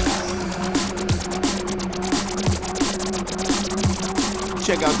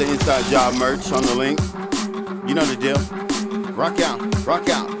 Check out the Inside Job merch on the link. You know the deal. Rock out.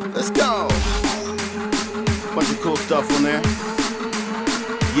 Let's go. Bunch of cool stuff on there.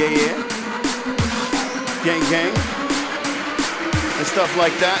 Yeah. Gang. And stuff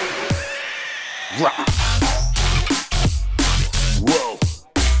like that. Rock. Whoa.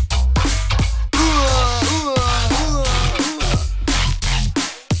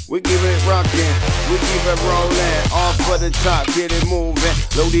 We keep it rockin', we keep it rollin', off for the top, get it moving.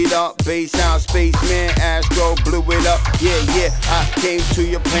 Load it up, bass out, spaceman, Astro, blew it up. Yeah, I came to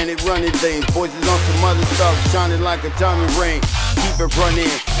your planet running things. Boys is on some other stuff, shining like a diamond ring. Keep it running,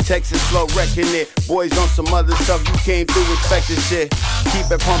 Texas flow wrecking it. Boys on some other stuff, you came through expecting shit.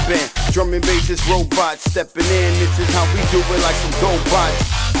 Keep it pumping, drum and bass is robots stepping in. This is how we do it like some GoBots.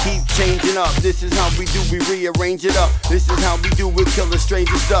 Keep changing up, this is how we do, we rearrange it up. This is how we do, we kill the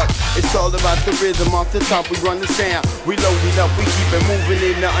strangest duck. It's all about the rhythm, off the top we run the sound. We load it up, we keep it moving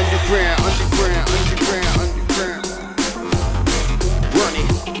in the underground. Run it,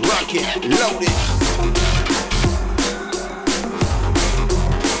 rock it, load it.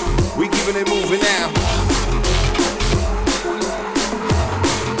 We keeping it moving now.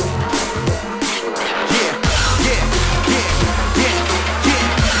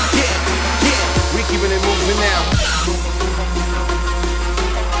 Keeping it moving now.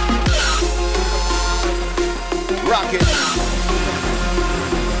 Rock it.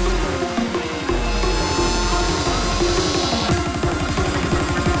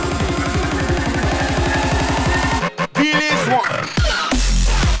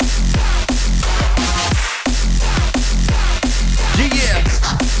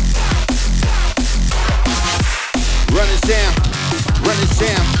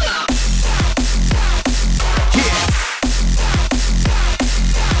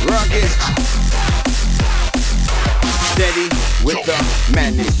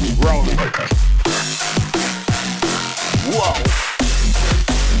 madness, rolling. Whoa.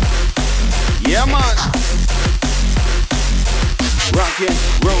 Yeah, man. Rockin',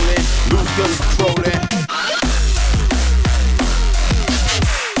 rollin', lose controlling.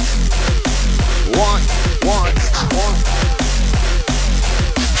 One.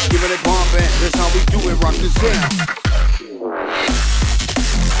 Give it a bumpin', that's how we do it, rock the sound.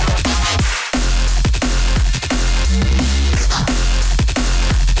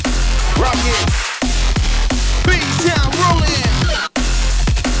 Rockin', big sound rollin'.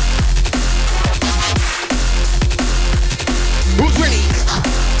 Who's ready?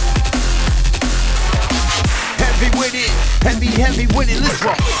 Heavy with it, heavy with it, let's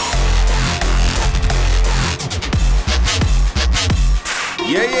rock.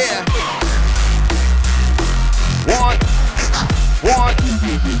 Yeah. One.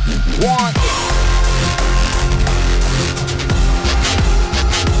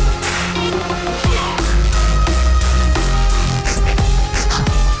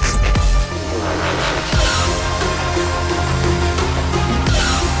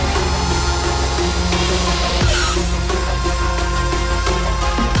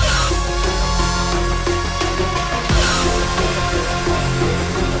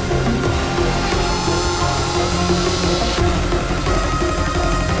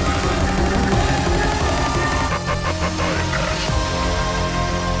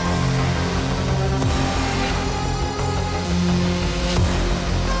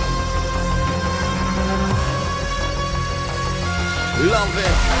 Love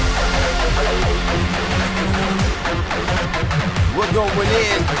it. We're going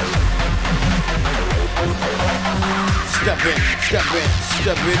in. Step it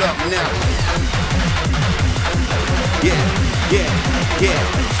up now. Yeah.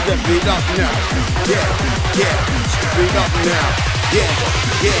 Step it up now. Yeah. Step it up now. Yeah.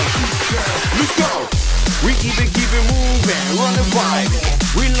 Let's go. We keep it moving, run the vibe.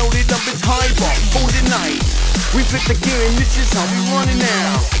 We load it up, it's high bar, hold it night. We flip the gear and this is how we run it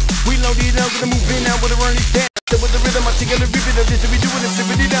now. We load it up with a moving out with a run it down. With the rhythm, I take it and rip it up. This is we doing it,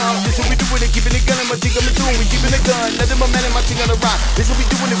 flipping it out. This is we doing it, keeping it gun. My thing coming through, we keeping it gun. Let the momentum, my thing on the rock. This is we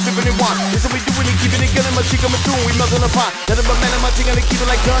doing it, flipping it one. This is we doing it, keeping it gun. My thing coming through, we melting the pot. Let the momentum, my thing on the keep it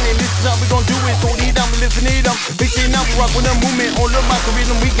like gun. And this is how we gon' do it. Hold it down, we lifting it up. Mixing up, we rock with the movement. On the mic,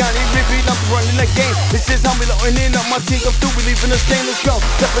 rhythm, we got it, rip it up, running the game. This is how we loading it up. My thing come through, we leaving the stain. Let's go.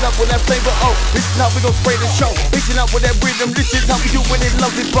 Step it up with that flavor. Oh, this is how we gon' spray the show. Mixing up with that rhythm. This is how we do it.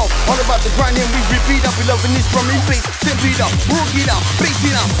 Love it, bro. All about the grind and we repeat up. We loving this from in face. Beat up, work it out, bass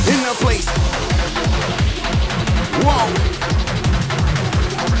it out, in the place. Whoa.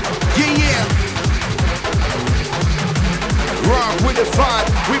 Yeah. Rock with the vibe,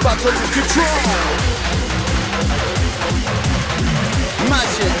 we about to lose control.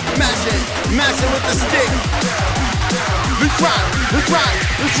 Mashing with the stick. Let's rock.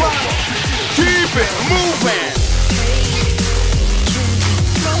 Keep it moving.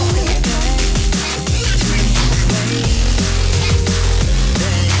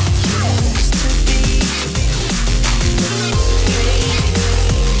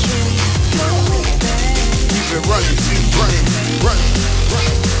 Running.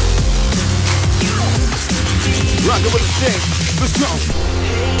 Rockin' with the stick. Let's go.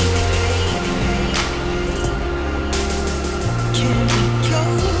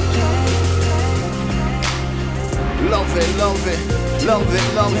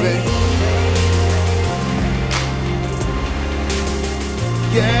 Love it.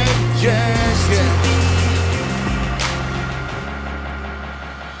 Yeah.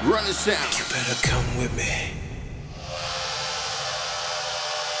 Run the sound. You better come with me.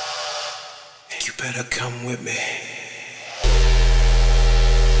 You better come with me.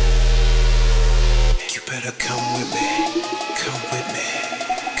 You better come with me. Come with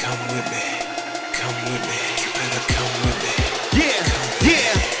me. You better come with me. Yeah.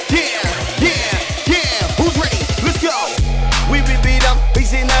 Who's ready? Let's go. We beat up. We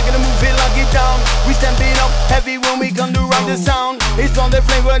say not gonna move it, lock it down. We stamping up heavy when we come to rock the sound. It's on the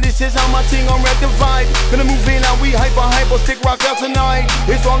flavor, this is how my thing on rectified. Gonna move in now, we hyper, stick rock out tonight.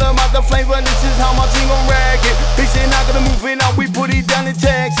 It's all about the flavor, this is how my thing on rack it. They say not gonna move in now, we put it down in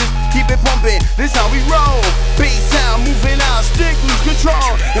Texas. Keep it pumping, this how we roll. Bass sound, moving out, stick, lose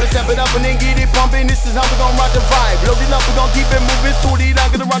control. Gonna step it up and then get it pumping, this is how we gon' rock the vibe. Load it up, we gon' keep it moving, so it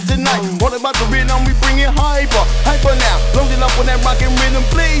out, gonna rock tonight. All about the rhythm, we bring it hyper now. Load it up with that rockin' rhythm,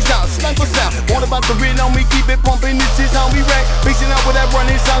 blaze out, sniper sound. All about the rhythm, we keep it pumping, this is how we rack. Basing out with that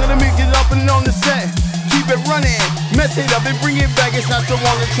running sound, gonna make it up and on the set. Keep it running, mess it up and bring it back. It's not the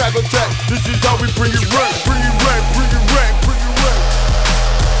one to track or track. This is how we bring it right, bring it right.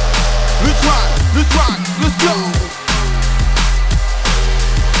 let's rock, let's go.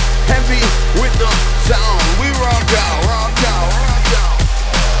 Heavy with the sound, we rock out, rock out, rock out.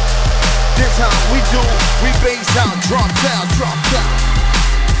 This how we do, we bass out, drop down, drop down.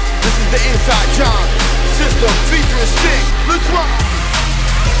 This is the inside job, system featuring Stik, let's rock.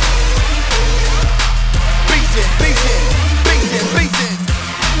 Bass it, bass it, bass it, bass it.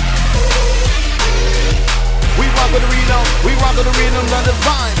 We rock with the rhythm, we rock with the rhythm, love the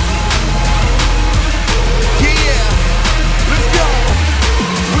vibe. Yeah, let's go.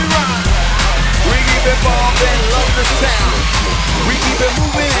 We rock. We keep it bumping, love the sound. We keep it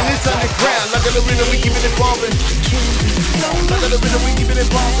moving and it's underground. Look at the rhythm, we keep it bumping. Look at the rhythm, we keep it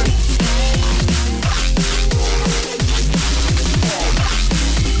bumping.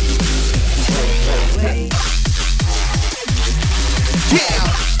 Yeah.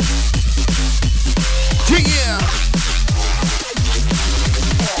 Yeah.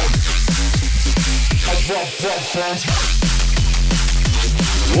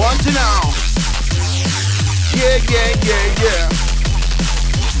 One to now. Yeah, yeah, yeah, yeah.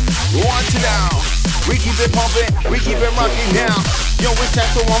 One to now. We keep it pumping, we keep it rocking now. Yo, it's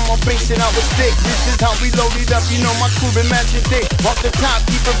Astro, I'm on basing out with Stik. This is how we load it up, you know my crew been matching thick. Off the top,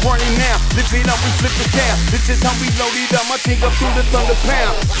 keep it burning now. Lift it up, we flip it down. This is how we load it up, my team up through the thunder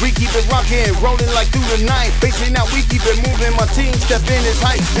pound. We keep it rocking, rolling like through the night. Basing out, we keep it moving, my team step in its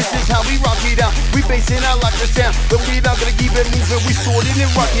height. This is how we rock it out, we basing out like the sound. But we not gonna keep it moving, we sorting and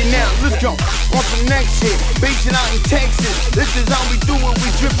rocking now. Let's go, on some next shit, basing out in Texas. This is how we do it, we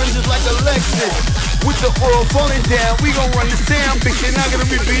dripping just like a Lexus. With the oil falling down, we gon' run the sound. Bitch, not gonna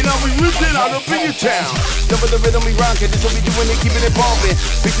be beat up, we lift it out up in your town. Double the rhythm, we rockin', this what we doin' and keepin' it bumpin'.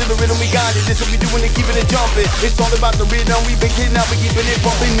 Bitch, the rhythm, we got it, this what we doin' and keepin' it jumpin'. It's all about the rhythm, we basing out, we keepin' it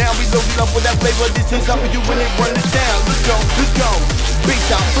bumpin'. Now we load it up with that flavor, this is how we doin' it, run the sound. Let's go, let's go, bass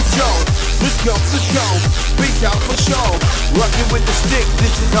out for show. Let's go, bass out for show. Rockin' with the Stik,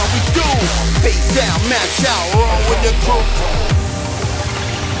 this is how we do. Bass out, match out, roll with your crew.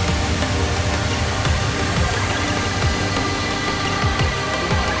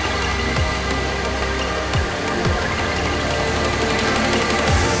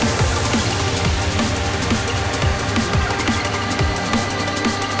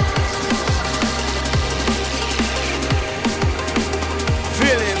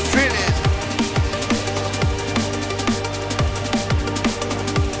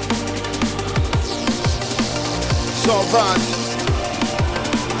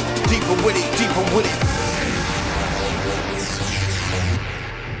 Deeper with it, deeper with it.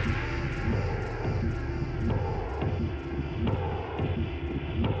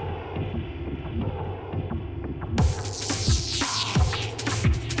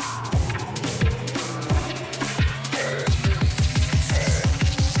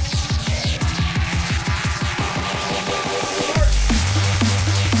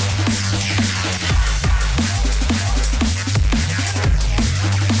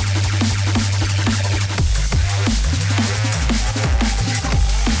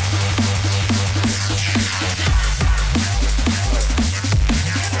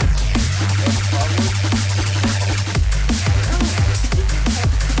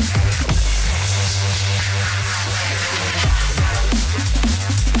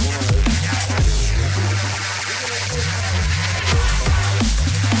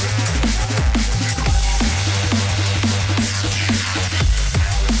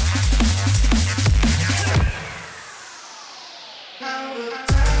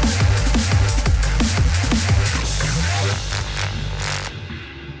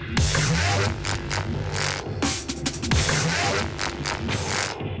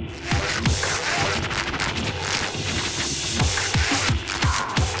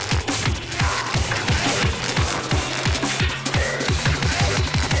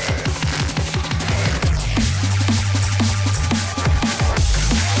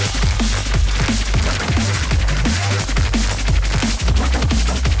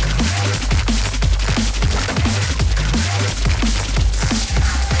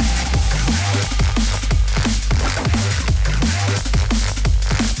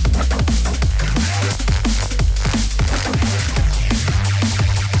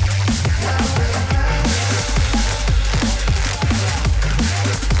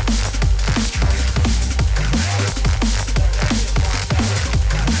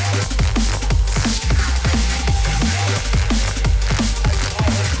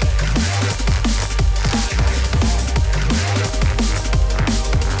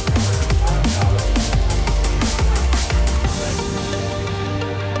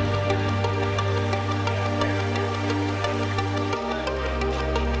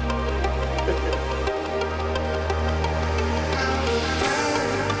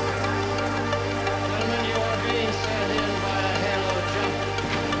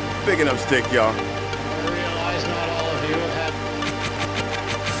 Picking up Stik, y'all. I realize not all of you have had...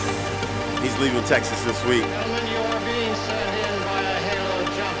 He's leaving Texas this week. Gentlemen, you are being sent in by a halo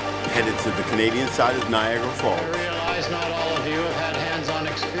jump. Headed to the Canadian side of Niagara Falls. I realize not all of you have had hands-on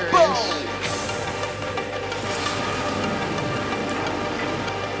experience. Boom!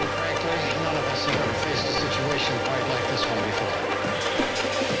 Frankly, none of us have ever faced a situation quite like this one before.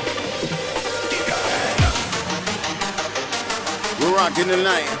 We're rocking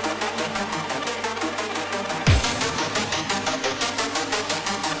tonight.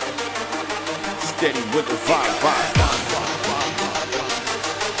 Steady with the vibe.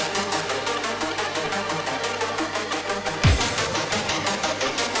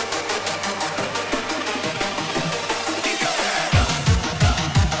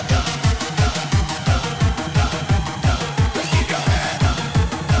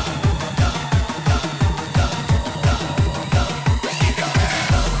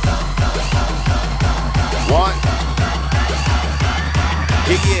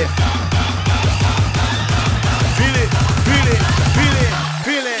 Yeah. Feel it, feel it, feel it,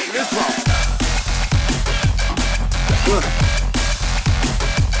 feel it. Let's rock.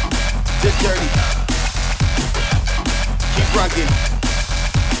 Just dirty. Keep rocking.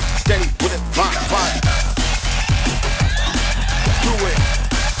 Steady with it, vibe. Do it.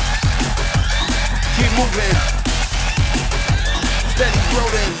 Keep moving. Steady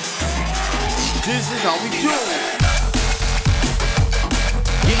rolling. This is how we do it.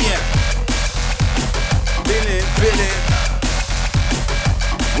 Yeah, feel it.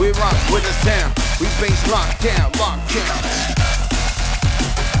 We rock with the sound. We bass lock down. Run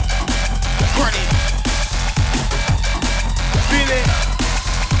it. Feel it.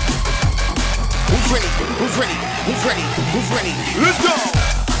 Who's ready? Let's go.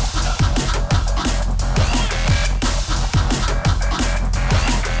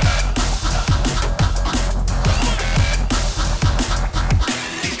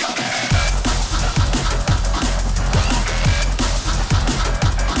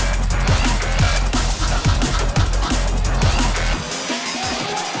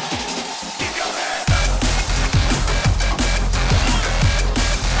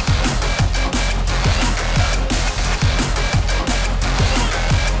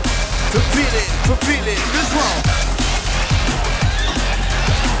 Feel it, let's roll.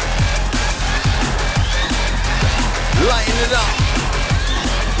 Lighten it up.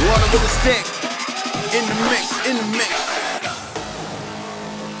 Running with a stick. In the mix.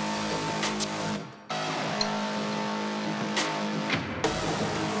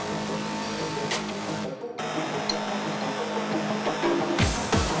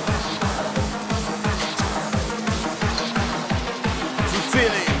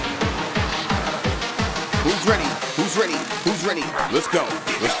 Who's ready? Let's go.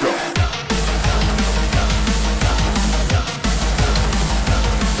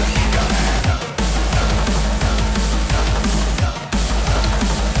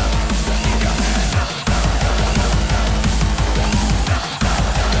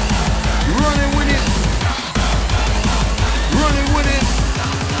 Running with it.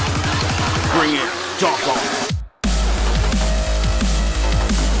 Bring it, talk on.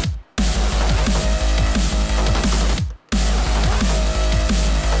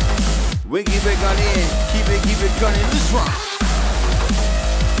 We keep it gunning, keep it gunning, let's rock.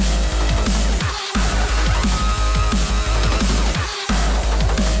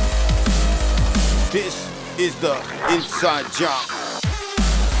 This is the inside job.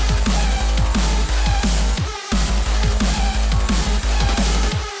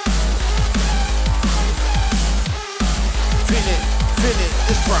 Feel it,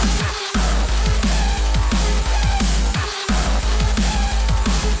 let's rock.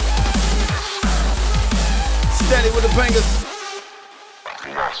 Steady with the bangers.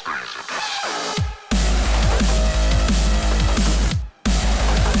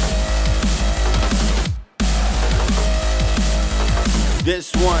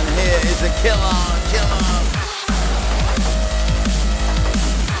 This one here is a killer. Yeah.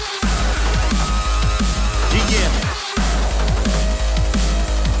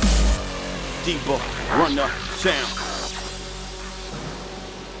 Deeper, runner, sound.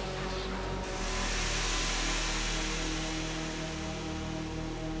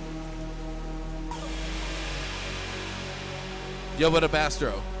 Yo, what up,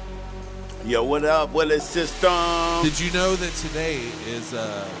 Astro? Yo, what up, Willis System? Did you know that today is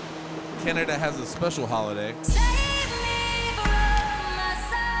Canada has a special holiday?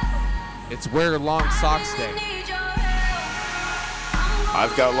 It's Wear Long Socks Day.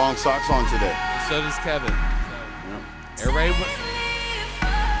 I've got long socks on today. So does Kevin. Yep. Everybody,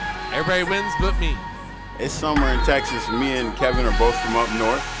 Everybody wins but me. It's summer in Texas. Me and Kevin are both from up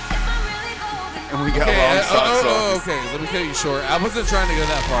north. And we got Okay, long socks on. okay, let me cut you short. I wasn't trying to go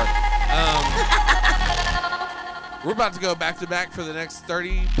that far. We're about to go back to back for the next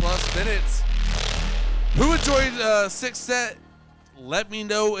 30 plus minutes. Who enjoyed sixth set? Let me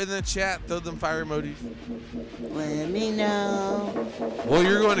know in the chat. Throw them fire emojis. Let me know. Well,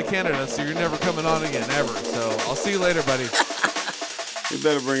 you're going to Canada, so you're never coming on again, ever. So I'll see you later, buddy. You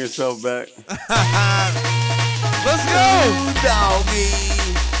better bring yourself back. Let's go, doggy.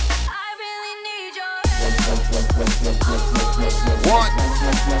 One.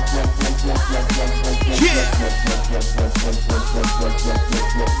 Yeah.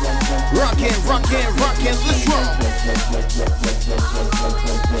 Rockin', rockin', rockin', let's roll.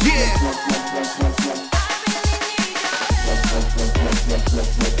 Yeah.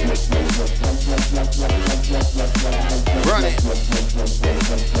 Run it.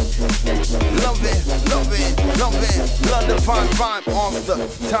 Love it, love it, love it. Love the vibe off the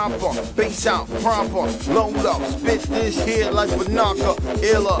topper. Bass out proper. Load up, spit this here like Banaka.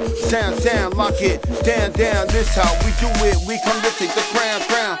 Illa, sound, lock it. Down, this how we do it. We come to take the crown.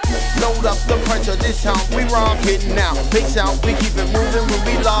 Load up the pressure, this how we rock it now. Bass out, we keep it moving when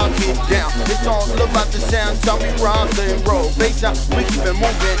we lock it down. It's all about the sound, how we rock and roll. Bass out, we keep it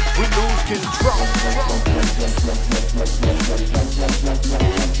moving, we lose control.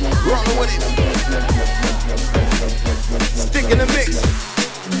 Rolling with it. Stick in the mix.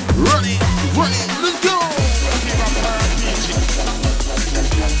 Run it, let's go.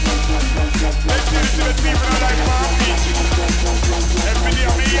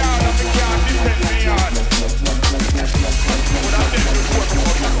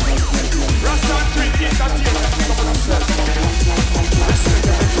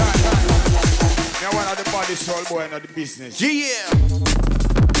 Now one of the body soul boy and the business. Yeah.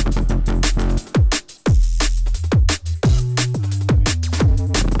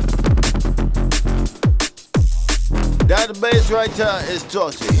 That bass right there is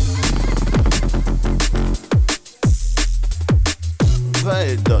dirty.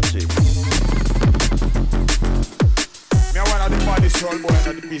 Very dirty. Me one of the body soul boy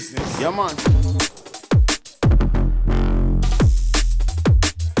and the business. Yeah, man.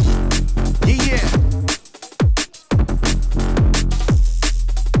 Yeah.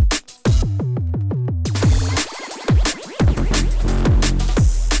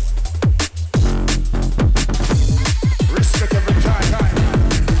 Respect every time.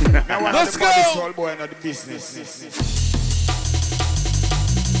 Let's go. Soul boy and the business.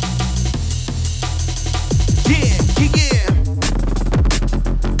 Yeah.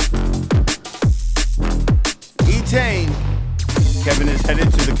 E-Tane. Kevin is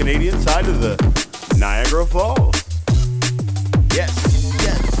headed to the Canadian side of the Niagara Falls. Yes.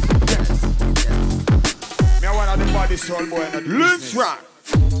 Me one of the body soul boy and the business. Let's rock.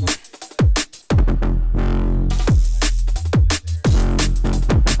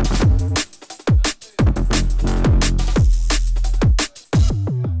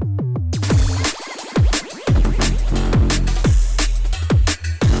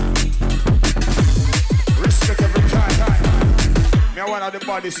 One of the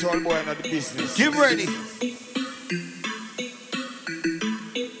body soul boy and the business. Get ready.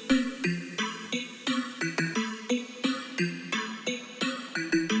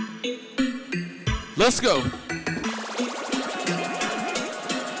 Let's go.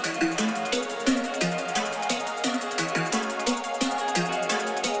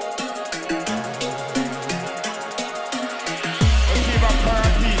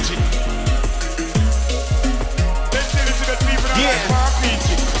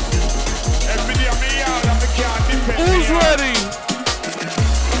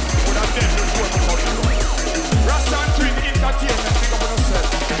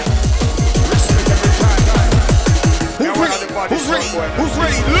 Who's ready? Who's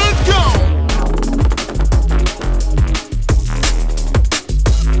ready? Let's go!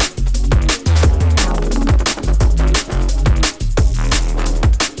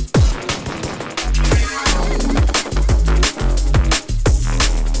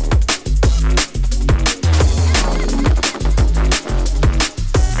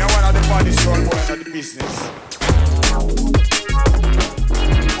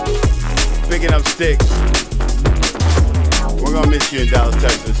 Picking up Stik. We're gonna miss you in Dallas,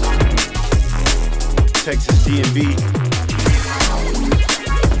 Texas. Texas DNB.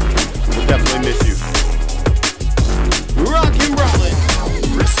 We'll definitely miss you. Rockin' rollin'.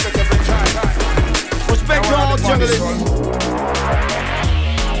 Respect every time. Respect to all junglers.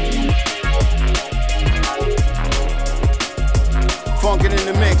 Funkin' in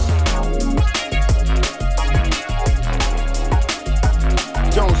the mix.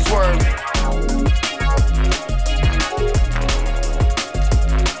 Don't swerve.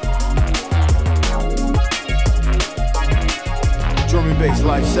 Drum and bass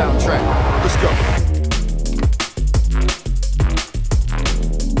live soundtrack. Let's go.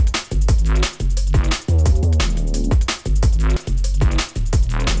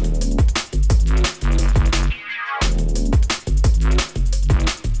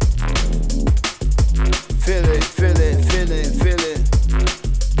 Feel it, feel it, feel it, feel it.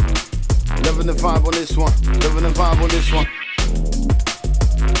 Loving the vibe on this one. Loving the vibe on this one.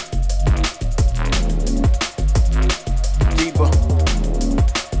 Deeper.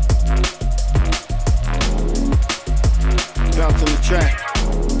 Bounce on the track.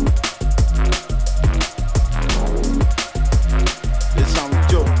 This how we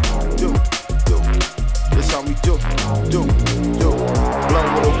do. This how we do. Blow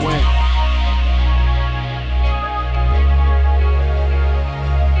with the wind.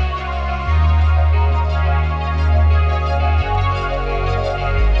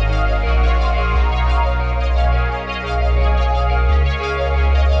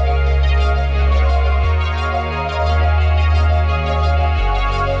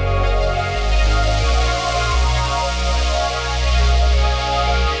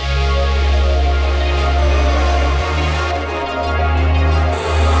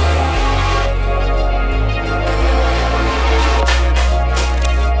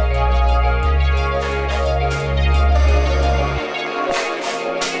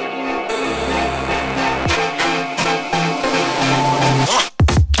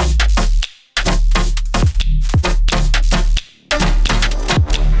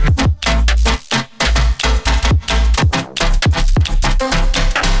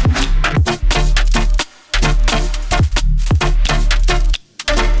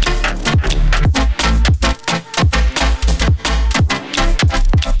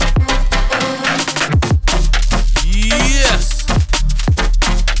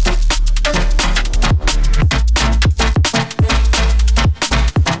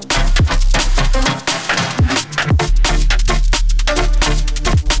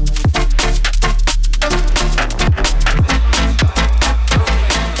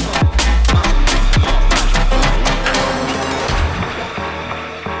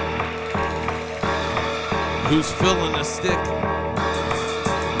 Who's filling a stick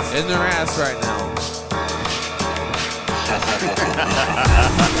in their ass right now?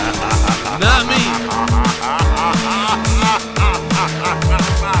 Not me.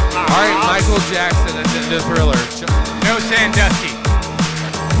 All right, Michael Jackson and the Thriller. No Sandusky.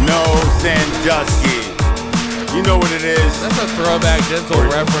 No Sandusky. You know what it is. That's a throwback dental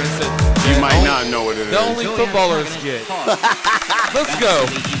reference that you might not know what it is. The only footballers get. Let's go.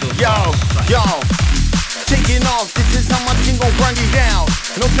 Yo. Taking off, this is how my team gon' run it down.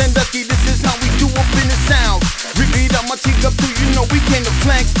 No Sandusky, this is how we do up in the sound. Repeat up my team up to you know we came to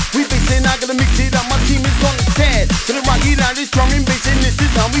flanks. We bassin', I gotta mix it up, my team is on the pad. Gonna rock it out, this drum and bass, and this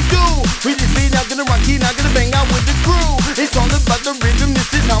is how we do. We just say not gonna rock it, not gonna bang out with the crew. It's all about the rhythm,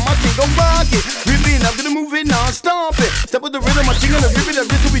 this is how my team gon' rock it. Repeat, I'm gonna move it, non-stop it. Step with the rhythm, my team gonna rip it up,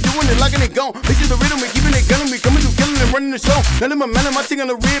 this is what we doing it, locking it gone. This is the rhythm, we keeping it gunning, we coming through killing and running the show. None of my man, my team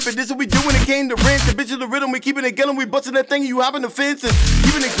gonna rip it, this is what we doing, it came to rinse. The bitch is the rhythm, we keeping it gunning, we busting that thing, you hopping the fences.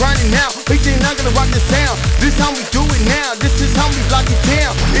 Keeping it grinding now, they say not gonna rock the sound. This how we do it now, this is how we lock it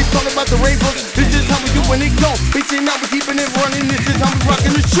down. It's all about the rainbows, this is how we do when it go. They say now we keeping it running, this is how we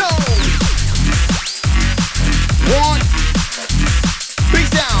rocking the show. One, big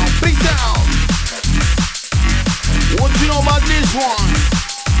sound, big sound. What you know about this one?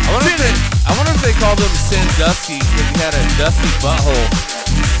 I wonder if they called him Sandusky because he had a dusty butthole.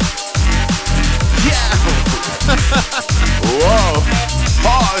 Yeah. Whoa.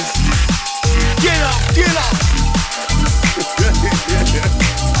 Pause. Get up, get up.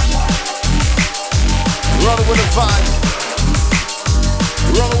 Rolling with the vibe.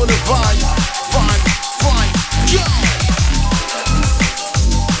 Rolling with the vibe. Vibe. Yo.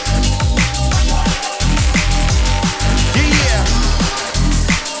 Yeah.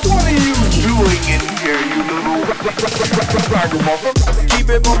 What are you doing in here, you little Keep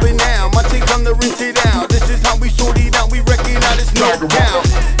it bumping now, my team come to rinse it out. This is how we sort it out, we wreck it out, it's no doubt.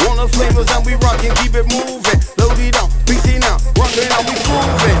 Want the flavors and we rockin', keep it moving. Load it up, beat it out, rockin' out, we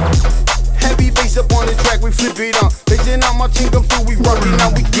groovin'. Heavy bass up on the track, we flip it up. Facing out, my team come through, we rockin'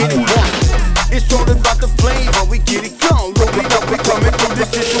 out, we get it one. It's all about the flavor, we get it gone. Load it up, we coming through this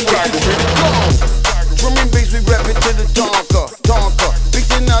situation, get it gone. Drum and bass, we rap it to the darker.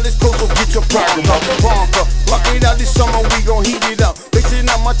 Facing out this coast, so get your problem up, bonker. Rock it out this summer, we gon' heat it up. Facing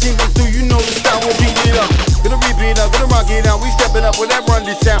out, my team come through, you know the style, we'll beat it up. Gonna repeat up, gonna rock it out, we steppin' up. up with that run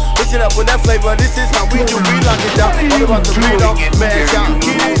this sound. Mix it up with that flavor. This is how we do. We lock it down. All about the freedom. Mash out.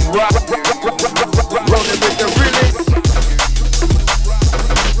 Get it. Rolling with the realest.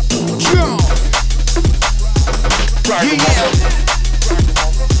 Yeah.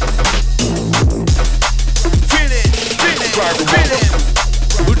 Feel it.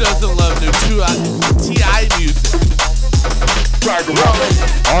 Who doesn't love new TI music?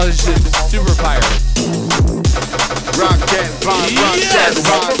 All this shit super fire. Rock that vibe, rock that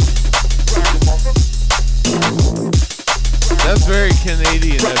vibe. That's very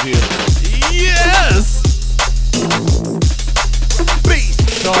Canadian of you. Yes!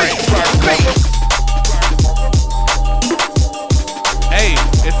 Sorry. Hey,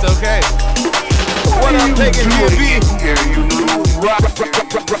 it's okay. What I'm taking here, B.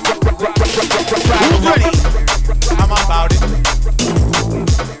 Who's ready? I'm about it.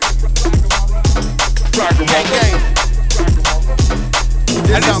 Gang, gang.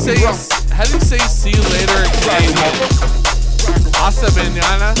 How do you say see you later in Canadian? Hasta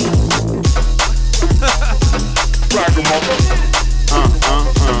mañana?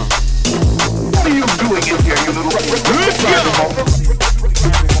 What are you doing in here, you little...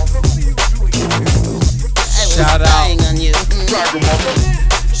 Shout out.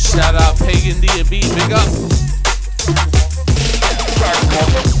 Shout out Pagan D&B. Big up.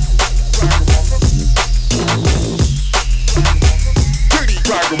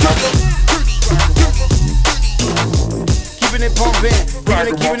 Keeping it pumping,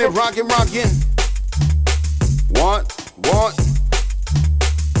 keeping it rocking. What?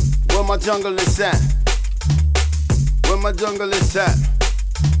 Where my jungle is at?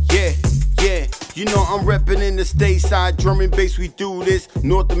 Yeah. You know I'm reppin' in the stateside, drum and bass, we do this.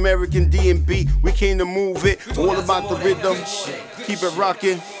 North American D&B, we came to move it. All about the rhythm, keep it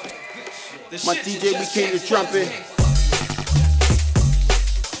rocking. My DJ, we came to trumpet.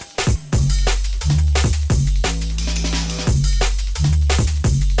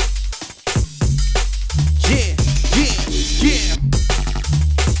 Yeah.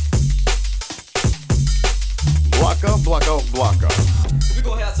 Blocker. We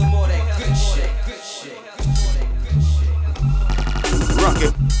gon' have some more of that good shit. Rock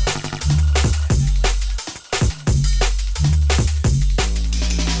it.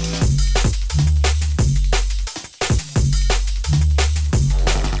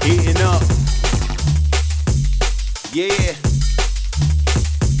 Heating up. Yeah.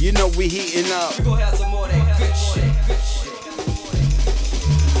 You know we heating up. We gon' have some more of that good shit.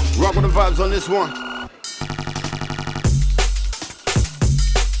 Rock with the vibes on this one.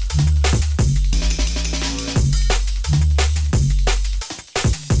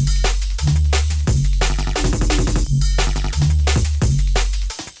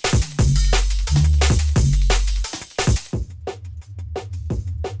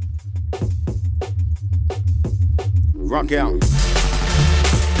 Rock out.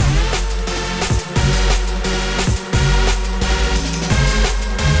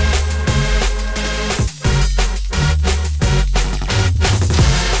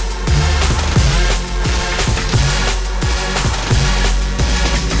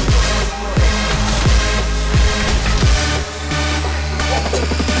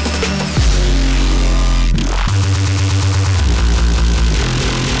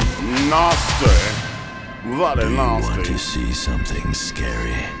 Want to see something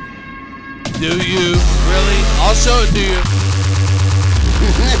scary? Do you? Really? I'll show it to you.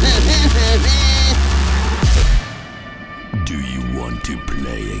 Do you want to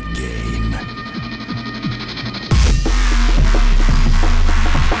play a game?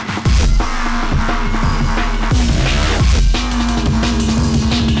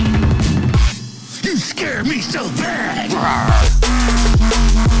 You scare me so bad!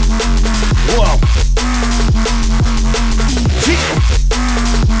 Whoa!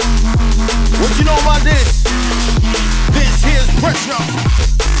 What you know about this? This here's pressure.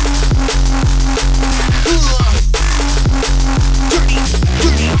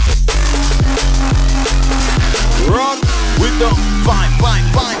 Rock with the fine.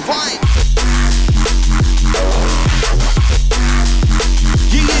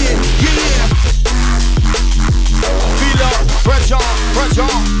 Yeah. Feel up, pressure.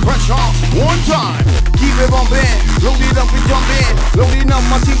 One time. Keep it bumpin', load it up, we jump in. Loading up,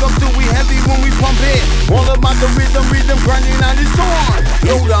 my team come through, we heavy when we pump it. All about the rhythm, grinding out it's on.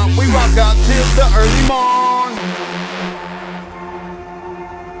 Load up, we rock out till the early morn.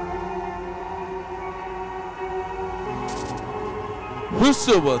 Who's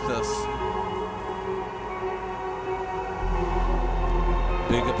still with us?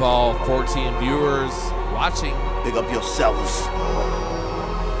 Big up all 14 viewers watching. Big up yourselves.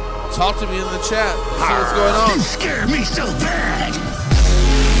 Talk to me in the chat. See what's going on. You scared me so bad.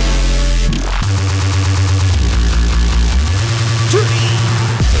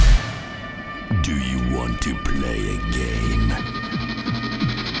 Do you want to play a game?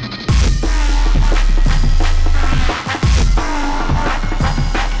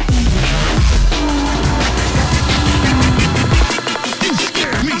 You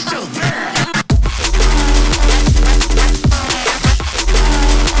scared me so bad.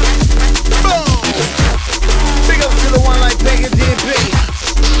 Boom! Big up to the one like Mega DB.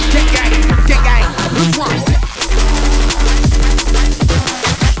 Gang, what's wrong?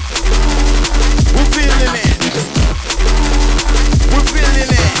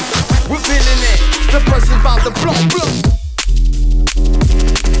 We're feeling it. The person's about to blow.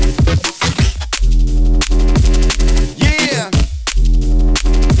 Yeah.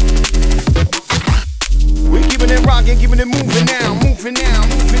 We keeping it rocking, keeping it moving now.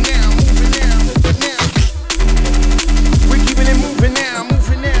 We keeping it moving now.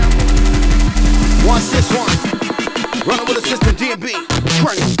 Watch this one. Running with a system DNB.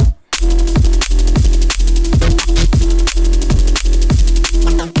 Crank.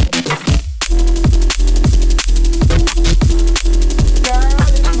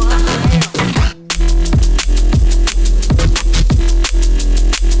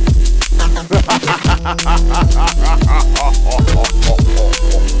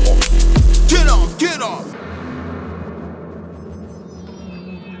 Get off.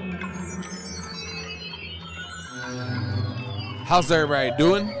 How's everybody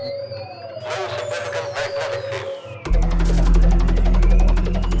doing?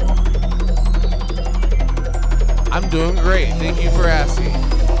 I'm doing great. Thank you for asking.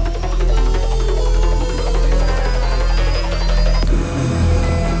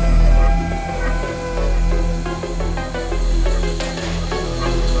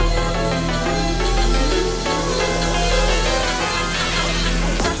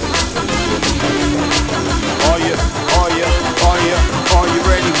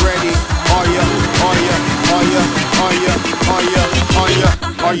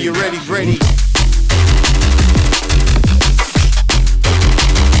 Are you ready? Are you ready?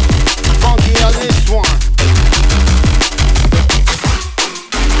 Funky on this one.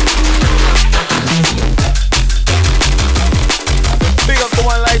 Big up the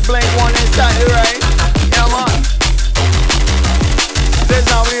one like Blank One inside the right. Yeah, man. That's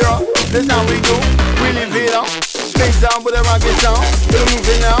how we rock. That's how we do. We live it up. Face down with a rocket sound. We're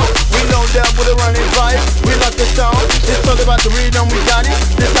moving now. We know that with a running vibe. We like the sound. It's all about the rhythm. We got it.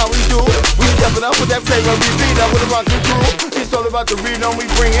 That's how we do. We step it up with that flavor. We beat up with a rockin' crew. It's all about the rhythm. We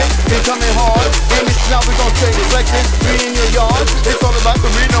bring it. It's coming hard. And this is how we gon' take it. Flexing. We in your yard. It's all about the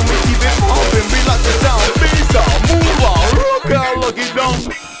rhythm. We keep it pumping. We like the sound. Bass out. Move on. Rock out. Look it down.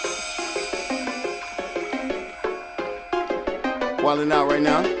 Wildin' out right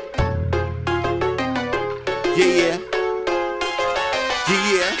now. Yeah.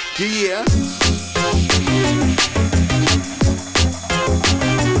 We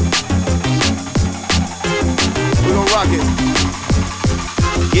gon' rock it.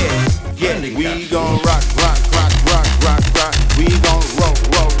 Yeah. We gon' rock. We gon' roll.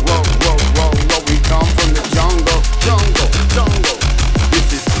 We come from the jungle. This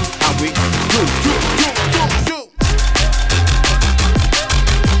is how we do.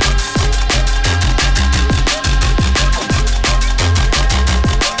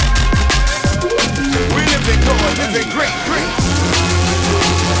 Living great.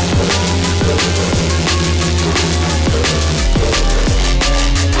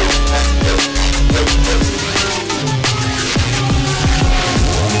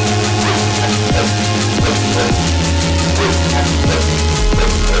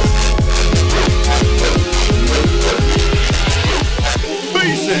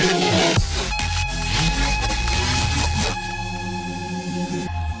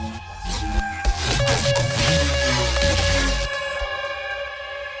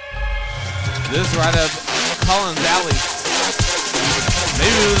 This is right up Collins Alley.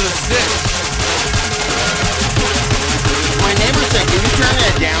 Maybe it was a Stik. My neighbor said, can you turn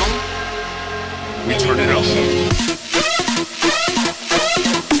that down? We turn it up.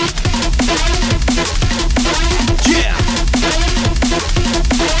 Yeah.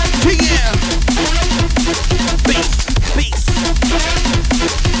 Bass.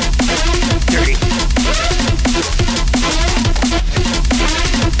 Dirty.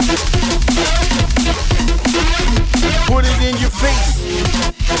 Put it in your face.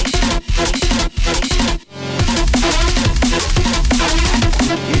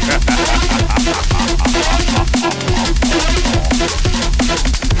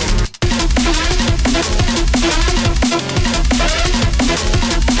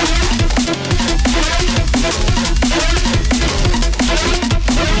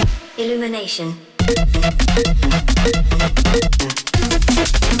 Illumination.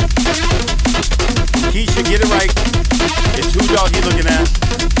 Keisha, get it right. It's who doggy looking at?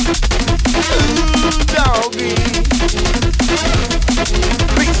 Ooh, doggy.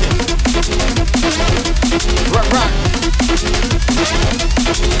 Preach it. Rock, rock.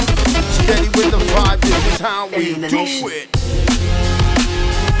 Steady with the vibe, this is how we do it.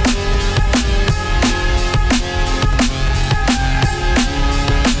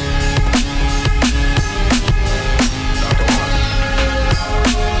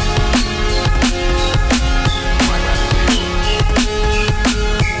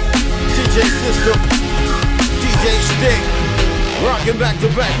 DJ System, DJ Stik, rocking back to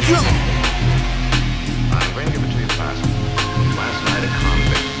back. I'm going to give it to you fast. Last night, a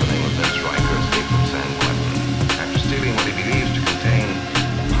convict, the name of Vince Riker, escaped from San Quentin after stealing what he believes to contain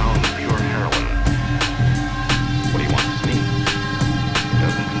a pound of pure heroin. What do you want to see? It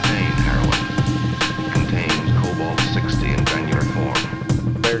doesn't contain heroin. It contains cobalt 60 in granular form.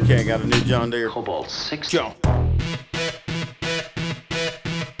 Bearcat got a new John Deere. Cobalt 60? Joe.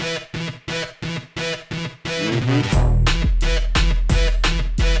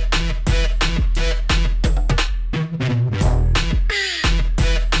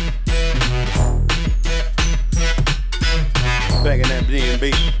 Banging that DNB.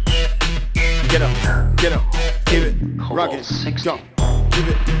 Get up, give it, rock it, jump, give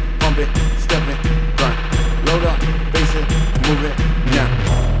it, bump it, step it, grind, load up, bass it, move it, now,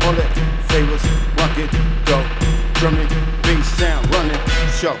 all it, favors, rock it, go, drum it, bass sound, run it,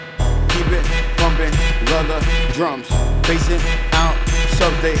 show, keep it, bumping, leather, drums, bass it out, so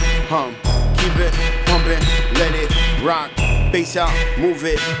they hum, keep it, pumping, let it rock, bass out, move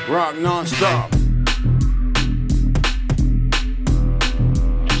it, rock non-stop.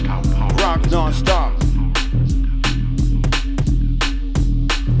 Rock non-stop.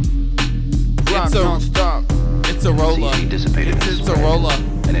 Rock non-stop. It's a roll-up. It's a roll-up.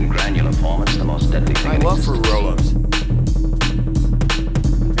 And in granular form, it's the most deadly thing. I love fruit roll-ups.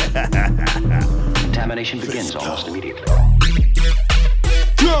 Contamination begins almost immediately.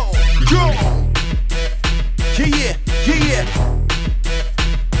 Go! Yeah.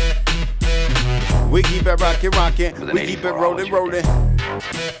 We keep it rockin'. We keep it rollin'.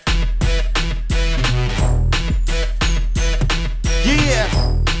 Yeah.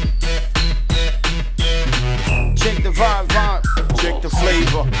 Check the vibe, check the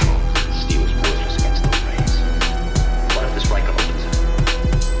flavor. Steel is worthless against those rays. What if this Riker opens it?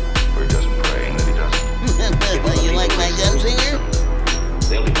 We're just praying that he doesn't. You like my gunslinger?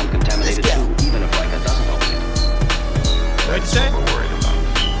 They'll become contaminated too, even if Riker doesn't open it. What'd you say? We're worried about.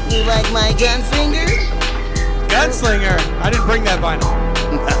 You like my gunslinger? Gunslinger? I didn't bring that vinyl.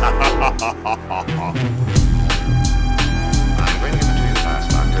 I'm going to give it to you fast,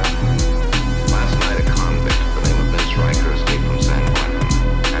 Doctor. Last night, a convict, the name of Vince Riker, escaped from San Quentin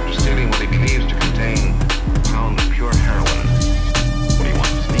after stealing what he believes to contain a pound of pure heroin. What do you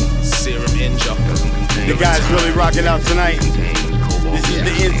want with me? Serum Ninja. Doesn't contain. The guy's really rocking out tonight. This is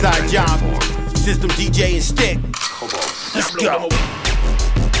the inside job. System DJ and Stik. Let's go.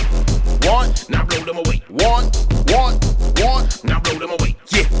 One, now blow them away. One, now blow them away.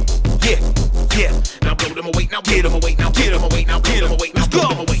 Yeah. Now blow them away. Now get them away. Now get them away. Now get them away. Now blow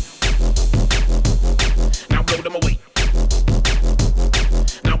them away. Now blow them away.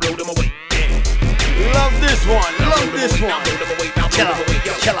 Now blow them away. Love this one. Now blow them away. Now blow them away.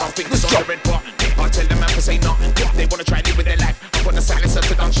 Kill out. Let's go. I tell them man to say nothing. They wanna try live with their life. I put the silencer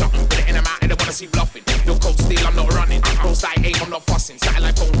to gunshot. Put it in them out and they wanna see bluffing. Your cold steel, I'm not running. Close eye aim, I'm not fussing.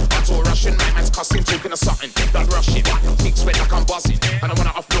 Satellite phone, I'm too Russian. My man's cussing, talking of something. Blood rushing. Big sweat like I'm buzzing. And I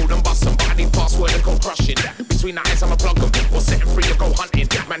wanna offload and bust them. But I need password and go crushing. Between the eyes, I'ma plug them. Or set them free to go hunting.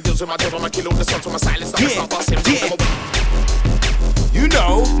 Man deals with my devil, I'ma kill all the sons with my silence. I'ma start busting. You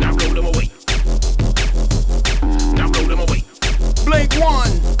know. Now blow them away. Now blow them away. Blake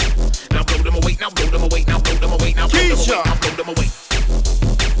one. Now blow them away. Now blow them away. Now blow them away. Now blow them away. Now blow them away.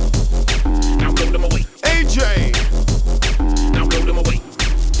 Now blow them away. AJ. Now blow them away.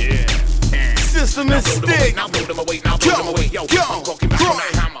 Yeah. System and Stik. Now blow them away. Now blow them away. Yo, I'm cocking back on my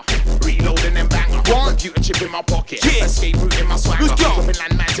hammer. Reloading them banger. Computer chip in my pocket. Escape route in my swagger. Dropping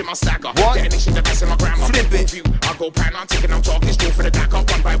landmines in my stagger. Detonation device in my grammar. Flip it. View. I go pan. I'm taking. I'm talking. Straight for the back up.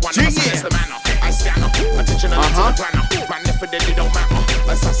 One by one. I'm the manner. I scan up. Attention and to the planner. Man, if it don't matter.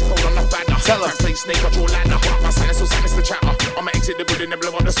 Assassin code on the banner. Can't play snake or draw ladder. My silence will silence the chatter. I'ma exit the building and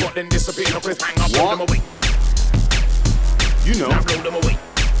blow on the spot. Then disappear. No cliffhanger. Blow them away. You know. Now blow them away.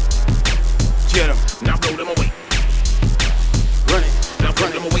 Get him. Now blow them away. Run it. Now blow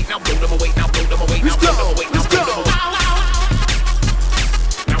them away. Now blow them away. Now blow them away. Now blow them away. Now blow them away.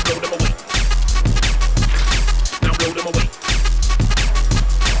 Now blow them away.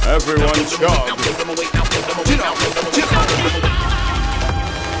 Everyone chug.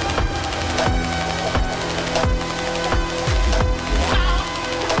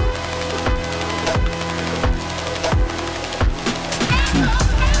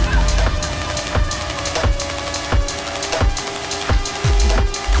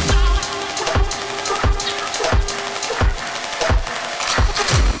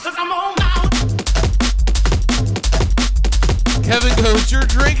 Kevin goes, "You're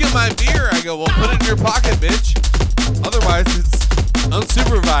drinking my beer." I go, "Well, put it in your pocket, bitch. Otherwise, it's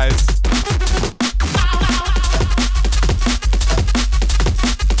unsupervised."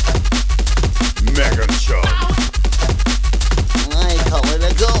 Mega chug. I call it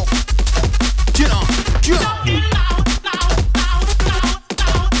a go. Get on, get on.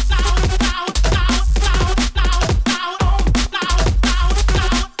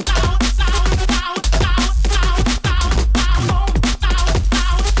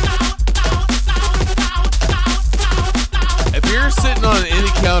 Sitting on any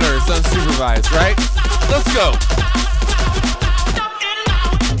counter, it's unsupervised, right? Let's go.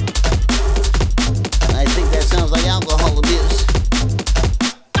 I think that sounds like alcohol abuse.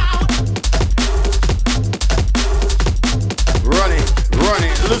 Run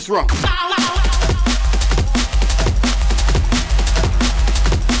it, let's run.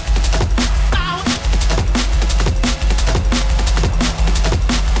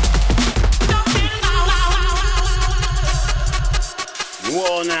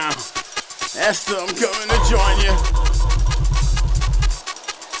 Whoa now, Astro, I'm coming to join you.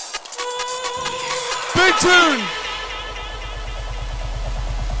 Big tune.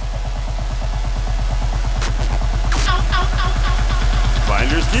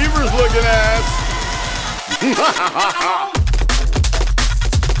 Finders keepers looking ass.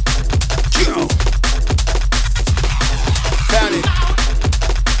 Found it.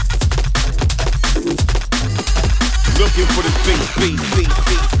 Looking for the beat.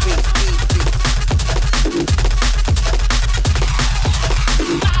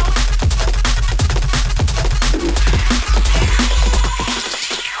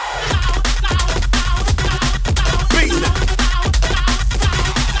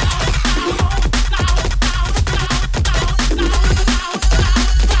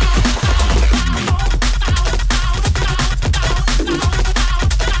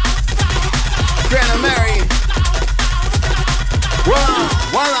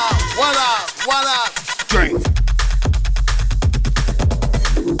 What up? Drink.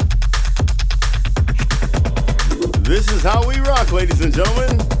 This is how we rock, ladies and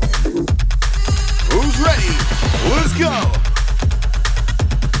gentlemen. Who's ready? Let's go.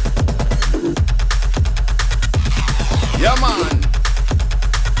 Yeah, man.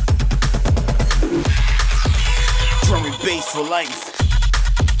 Drum and bass for life.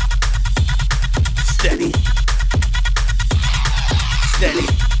 Steady. Steady.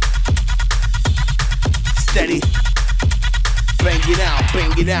 Steady. Bang it out,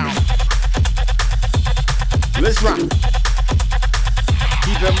 bang it out. Let's rock.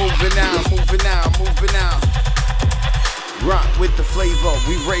 Keep it moving now, moving now, moving now. Rock with the flavor,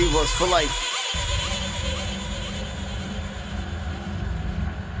 we ravers for life.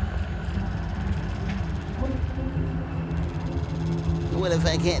 What if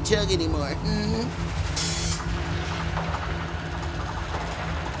I can't chug anymore?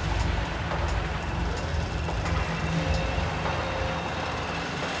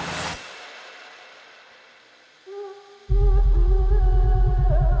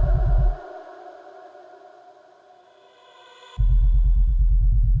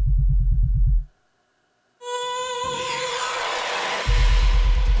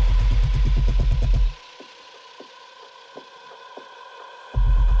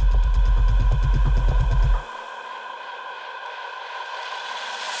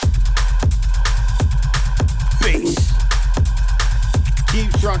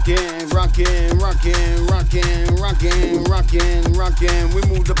 Rockin'. We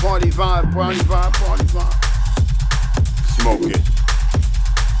move the party vibe. Smoke it.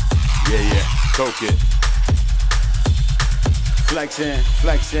 Yeah. Coke it.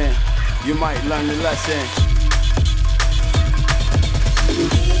 Flexin'. You might learn the lesson.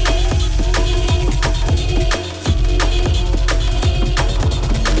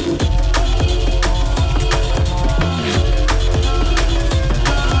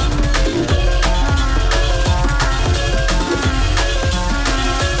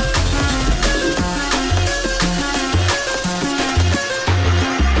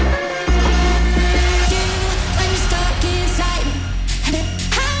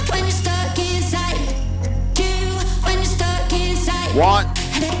 When you're stuck inside,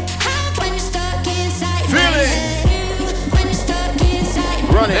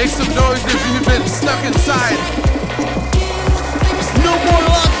 Run it. Make some noise if you've been stuck inside. No more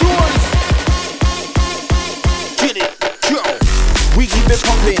locked doors. Get it, go. We keep it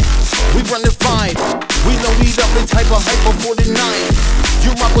pumping. We run the 5. We load it up in type of hyper 49.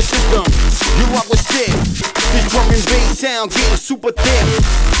 You rock with system. You rock with Stik. This drum and bass sound getting super thick.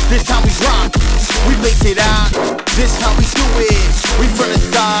 This how we rock. We bass it out. This how we do it. We from the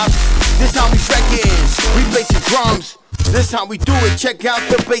side. This how we reckon. We bass the drums. This how we do it. Check out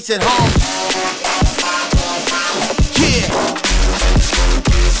the bass at home. Yeah.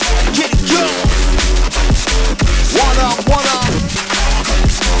 Get it, go. One up, one up.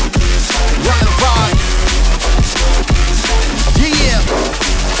 Ride a ride. Yeah.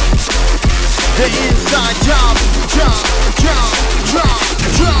 The inside job. Drop.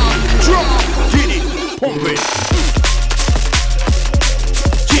 Get it. Pump it.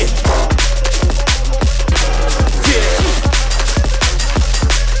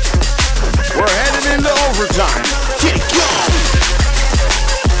 We're headed into overtime. Get it, go!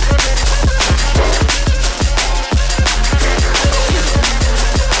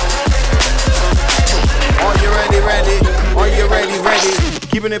 Are you ready? Are you ready?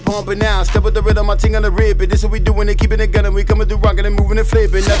 Keeping it pumping now. Step with the rhythm, my ting on the rib. This is what we doing it, keeping it gunning. We coming through rocking and moving and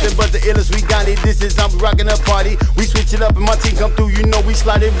flipping. Nothing but the illest, we got it. This is how we rocking a party. We switch it up and my team come through. You know we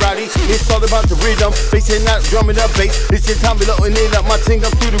sliding rowdy. It's all about the rhythm. Bass and not drumming up bass. This is how we loading it up. My team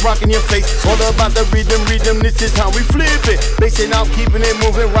come through the rocking your face. All about the rhythm. This is how we flip it. Bass and out, keeping it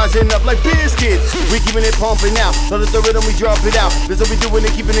moving, rising up like biscuits. We keeping it pumping out. So that the rhythm we drop it out. This is what we doing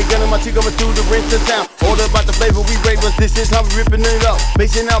it, keeping it gunning. My team coming through the rinse and sound. All about the flavor we rate us. This is how we ripping it up.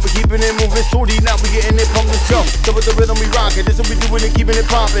 Basing out, we keeping it moving, sorty now, we getting it pumped, let's go. Step with the rhythm, we rockin', this is what we doing it, keeping it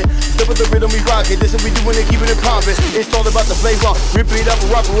poppin'. Step with the rhythm, we rockin', this is what we doing it, keeping it poppin'. It's all about the flavor, rip it up and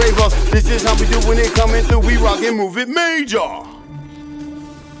rock a rave us. This is how we doing it, coming through, we rockin', move it major.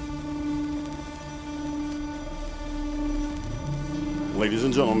 Ladies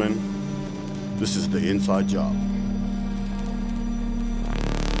and gentlemen, this is the inside job.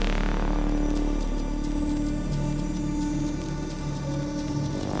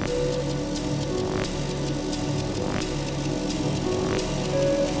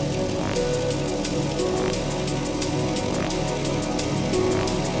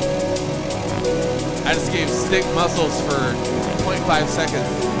 I just gave Stik muscles for 0.5 seconds.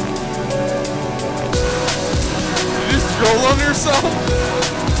 You just stroll on yourself?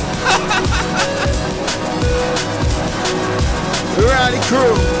 Rowdy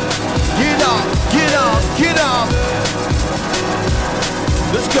crew, get up, get up, get up.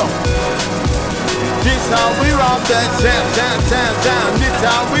 Let's go. This how we rock that sound. This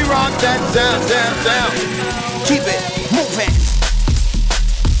how we rock that sound. Keep it moving.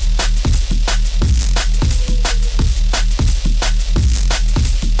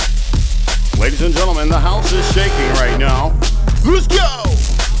 Ladies and gentlemen, the house is shaking right now. Let's go!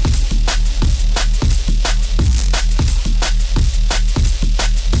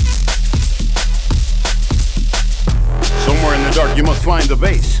 Somewhere in the dark, you must find the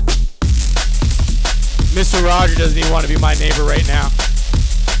base. Mr. Roger doesn't even want to be my neighbor right now.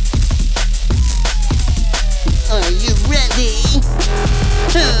 Are you ready?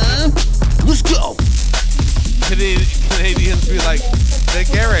 Huh? Let's go! Canadians be like, the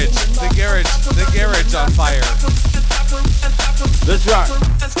garage on fire. Let's rock.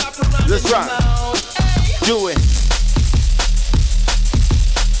 Let's rock. Do it.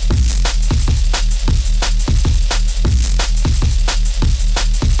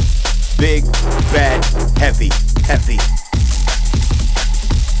 Big, bad, heavy.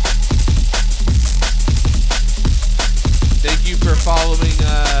 Thank you for following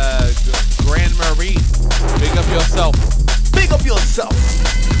Grand Marie. Big up yourself. Big up yourself.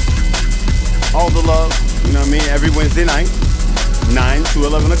 All the love, you know what I mean? Every Wednesday night, 9 to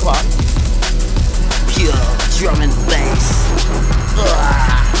 11 o'clock. Pure drum and bass.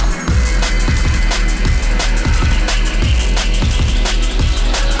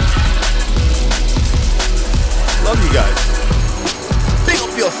 Love you guys. Big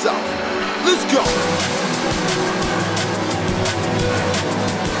up yourself. Let's go.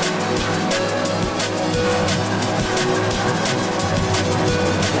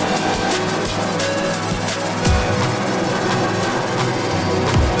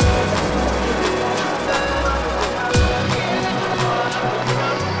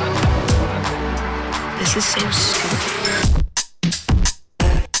 This is so stupid.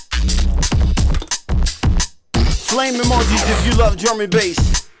 Flame emojis if you love drum and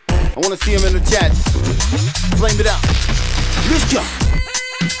bass. I want to see them in the chats. Flame it out. Let's go.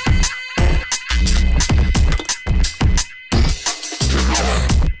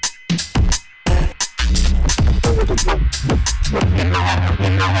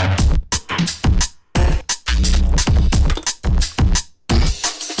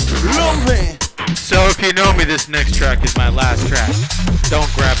 moving. So if you know me, this next track is my last track.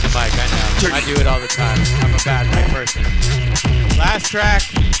 Don't grab the mic, I know. I do it all the time. I'm a bad mic person. Last track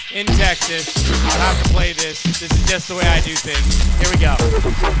in Texas. I'll have to play this. This is just the way I do things. Here we go.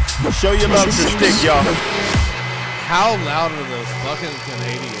 Show your love to Stik, y'all. How loud are those fucking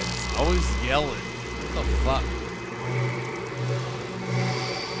Canadians? Always yelling. What the fuck?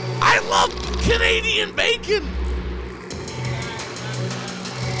 I love Canadian bacon.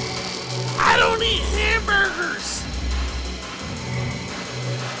 I don't eat hamburgers.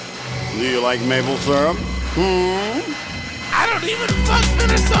 Do you like maple syrup? I don't even fuck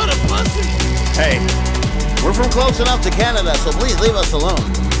Minnesota pussy. Hey, we're from close enough to Canada, so please leave us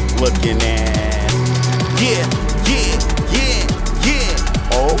alone. Looking at, yeah.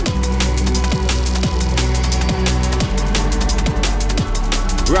 Oh,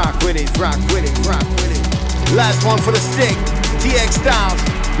 rock with it. Last one for the Stik, TX Styles.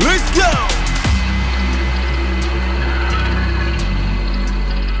 Let's go.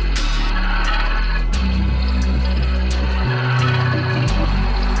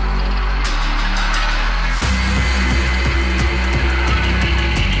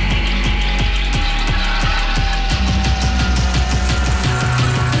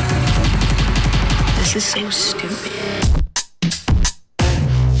 This is so stupid.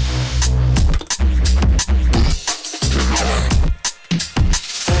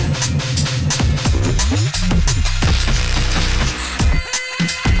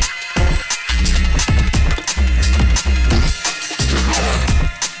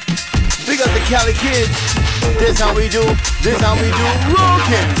 Big up the Cali kids. This how we do.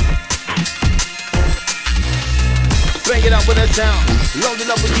 Rockin'. Bang it up with that sound. Load it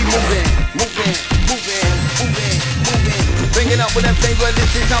up and keep moving. Bang it up with that flavor.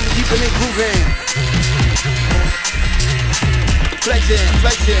 This is how we keeping it grooving. Flexing.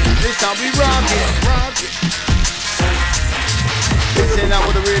 This how we rockin'. Listen out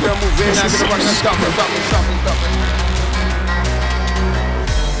with the rhythm moving. Not gonna rock, stop it.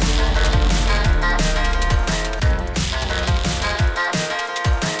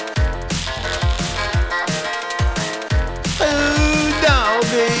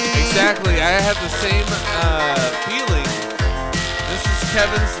 Exactly, I had the same feeling. This is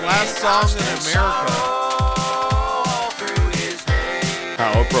Kevin's last song in America.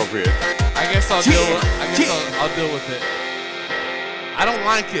 How appropriate. I guess I'll deal with it. I don't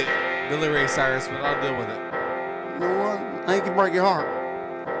like it, Billy Ray Cyrus, but I'll deal with it. You know what? I think it break your heart.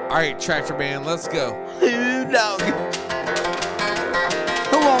 All right, Tractor Band, let's go.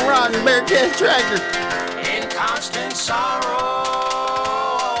 Come on, Ron, Bearcat Tractor. In constant sorrow.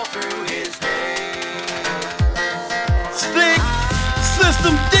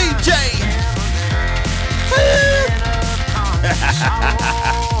 System DJ.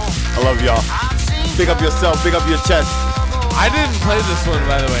 I love y'all. Big up yourself, big up your chest. I didn't play this one,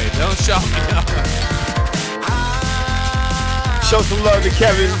 by the way. Don't shout me out. Show some love to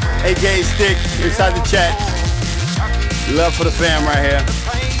Kevin, aka Stik, inside the chat. Love for the fam right here.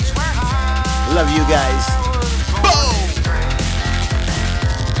 Love you guys. Boom!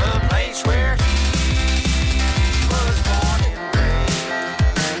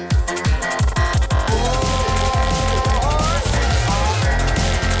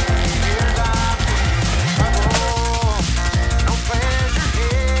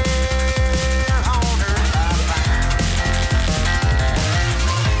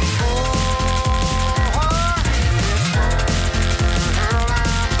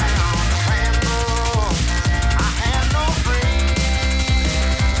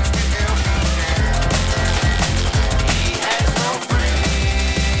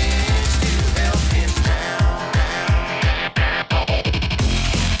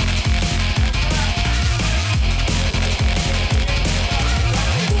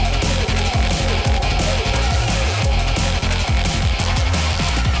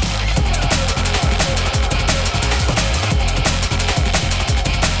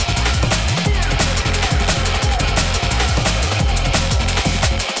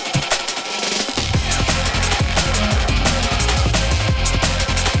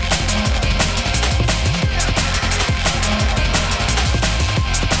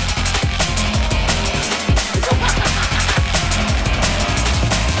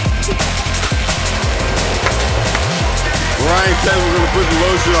 Ryan said we're gonna put the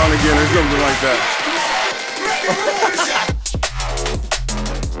lotion on again or something like that.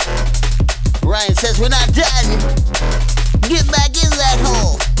 Ryan says we're not done. Get back in that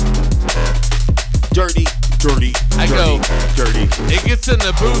hole. Dirty. dirty, I dirty, go, dirty. it gets in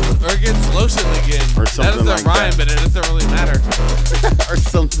the booth or it gets lotion again. Or something that doesn't like rhyme, that. but it doesn't really matter. Or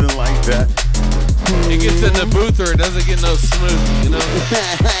something like that. It gets in the booth or it doesn't get no smooth, you know?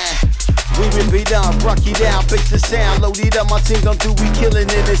 We rip it up, rock it out, bass the sound, load it up, my team come through, we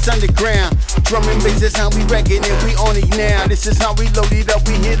killing it, it's underground. Drum and bass, that's how we wrecking it, we on it now. This is how we load it up,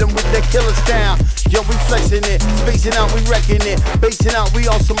 we hit them with that killer style. Yo, we flexing it, spacing out, we wrecking it, basing out, we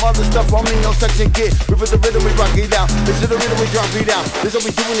on some other stuff, on me no section get. We put the rhythm, we rock it out, this is the rhythm, we drop it out. This is what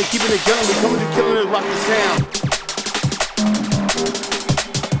we doing it, keeping it going, we coming to killing it, rock the sound.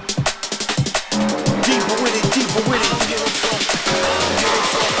 Deeper with it, deeper with it.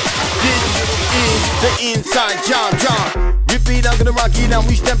 The inside job. Rip it out, gonna rock it down.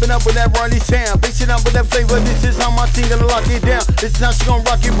 We stepping up with that Riley sound. Bass it up with that flavor. This is how my team gonna lock it down. This is how she gonna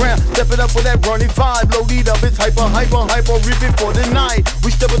rock it round. Step it up with that Ronnie vibe. Load it up, it's hyper. Rip it for the night.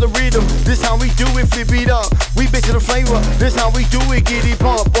 We step with the rhythm. This how we do it. Flip it up. We bass it the flavor. This how we do it. Get it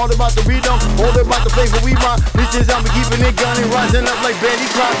pump. All about the rhythm. All about the flavor. We rock. This is how we keeping it gunning. Rising up like Betty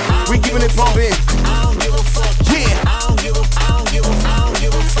Clock. We keeping it pumping. I don't give a fuck. Yeah. I don't give a fuck.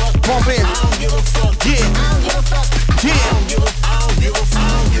 Pumping. I don't give a fuck. Yeah. I don't give a fuck. Yeah. I don't give a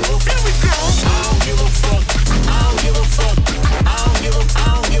fuck. Here we go. I don't give a fuck. I don't give a fuck. I don't give a fuck. I don't give a fuck.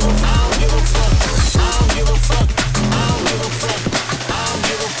 I don't give a fuck. I don't give a fuck. I don't give a fuck. I don't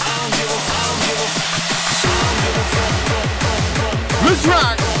give a fuck. I don't give a fuck. Let's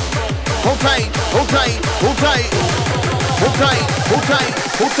rock. Hold tight. Hold tight. Hold tight. Hold tight. Hold tight.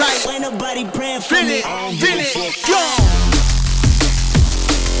 Hold tight. Ain't nobody praying for me. Feel it. Go.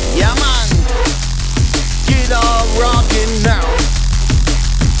 Yeah, man. Get on rockin' now.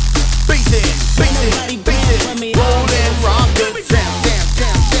 Bass it, rollin', rockin', sound.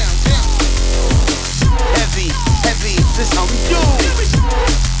 Heavy, this how we do.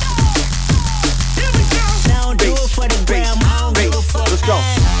 Now do it for the gram. Let's go.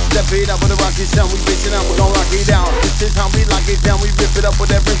 Step it up with a rocket sound, we bass it out, we gon' rock it down. This is how we lock it down, we rip it up with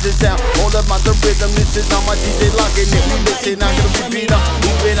that Ryzen sound. Hold up my the rhythm, this is how my DJ lockin' it. We mix it, not gonna rip it up,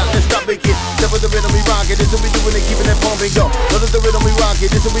 move it out and stop it. Step with the rhythm, we rock it, this is what we doing it, keeping it pumping, yo. Hold up the rhythm, we rock it,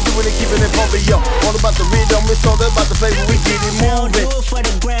 this is what we doing it, keeping it pumping, yo. All about the rhythm, it's all about the flavor, we get it moving. Do it for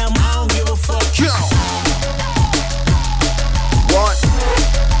the gram, I don't give a fuck. Yo. What?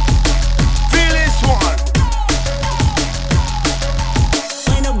 Feel this one.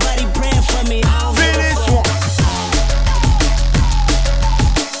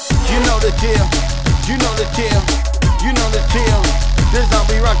 You know the deal. This how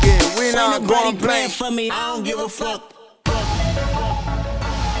we rockin'. We not gon' play for me. I don't give a fuck.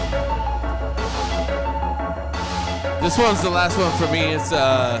 This one's the last one for me. It's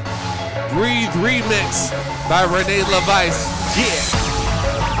Breathe Remix by Renee LaVice. Yeah.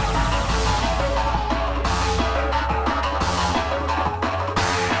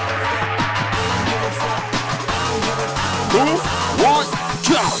 Who wants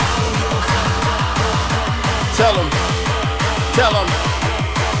jump? Tell him.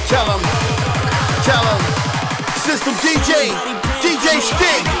 System DJ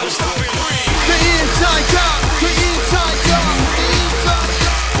Stik. The inside job.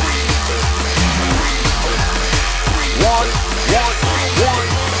 One.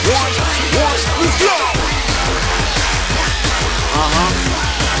 Let's go.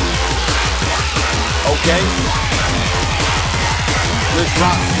 Okay. Let's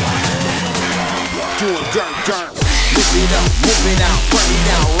rock. Do it, dirt. Lift it up, move it out, burn it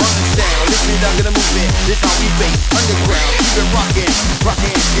down, run the sound. Lift it up, gonna move it. This how we bass, underground. Keep it rockin',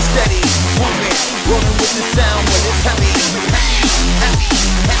 it's steady. Moving, rolling with the sound when it's heavy.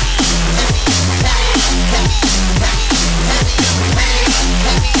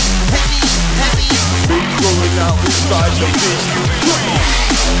 Bass rolling out inside the venue.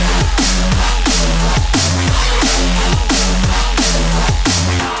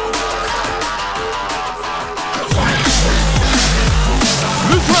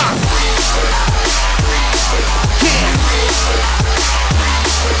 Let's rock!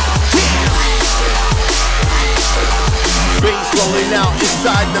 Bass rolling out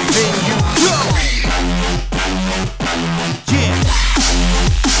inside the venue. Go! Yeah!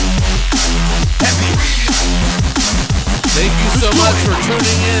 Heavy! Thank you so much for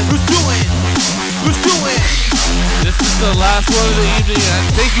tuning in. Let's do it! This is the last one of the evening.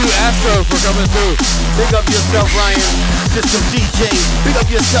 Thank you, Astro, for coming through. Big up yourself, Ryan. System DJ. Big up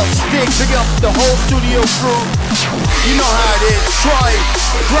yourself, Stik. Big up the whole studio crew. You know how it is. Troy,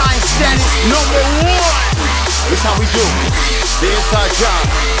 grind status #1. That's how we do. The inside job.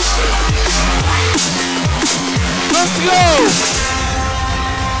 Let's go!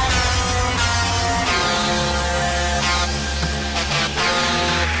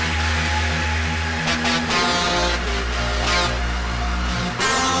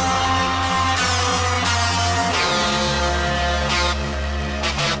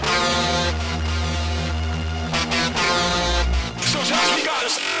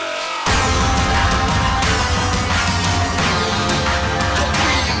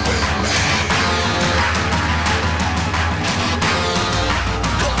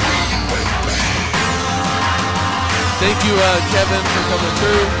 you, Kevin, for coming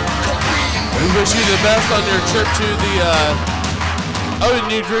through. We wish you the best on your trip to the, oh, and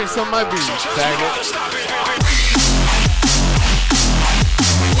you drink some of my beer, faggot.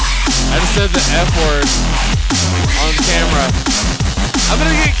 I just said the F word on camera. I'm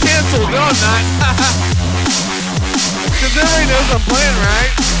gonna get canceled. No, I'm not. Because everybody knows I'm playing,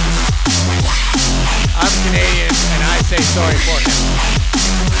 right? I'm Canadian, and I say sorry for him.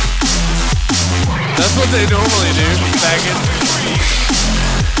 That's what they normally do, faggot.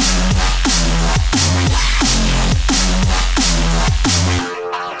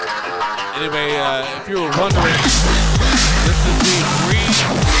 Anyway, if you were wondering, this is the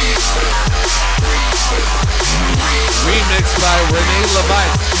remix by Renee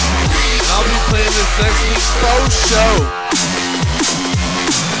Levice. And I'll be playing this next week faux show.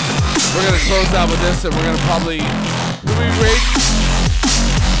 We're going to close out with this, and we're going to probably, who we raid?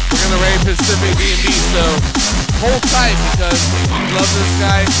 We're going to raid Pacific D&B, so hold tight because we love this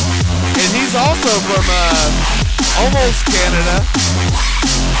guy. And he's also from almost Canada.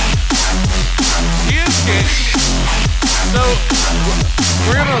 He is Canadian. So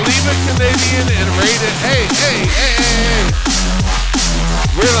we're going to leave it Canadian and raid it. Hey.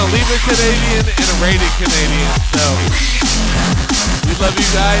 We're going to leave it Canadian and raid it Canadian. So we love you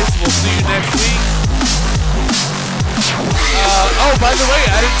guys. We'll see you next week. Oh, by the way,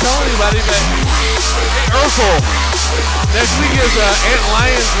 I didn't tell anybody, but hey, Urkel, next week is Ant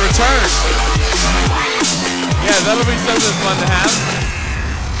Lion's return. Yeah, that'll be something fun to have.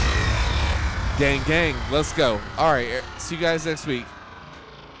 Gang, let's go. All right, see you guys next week.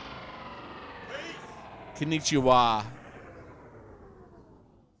 Konnichiwa.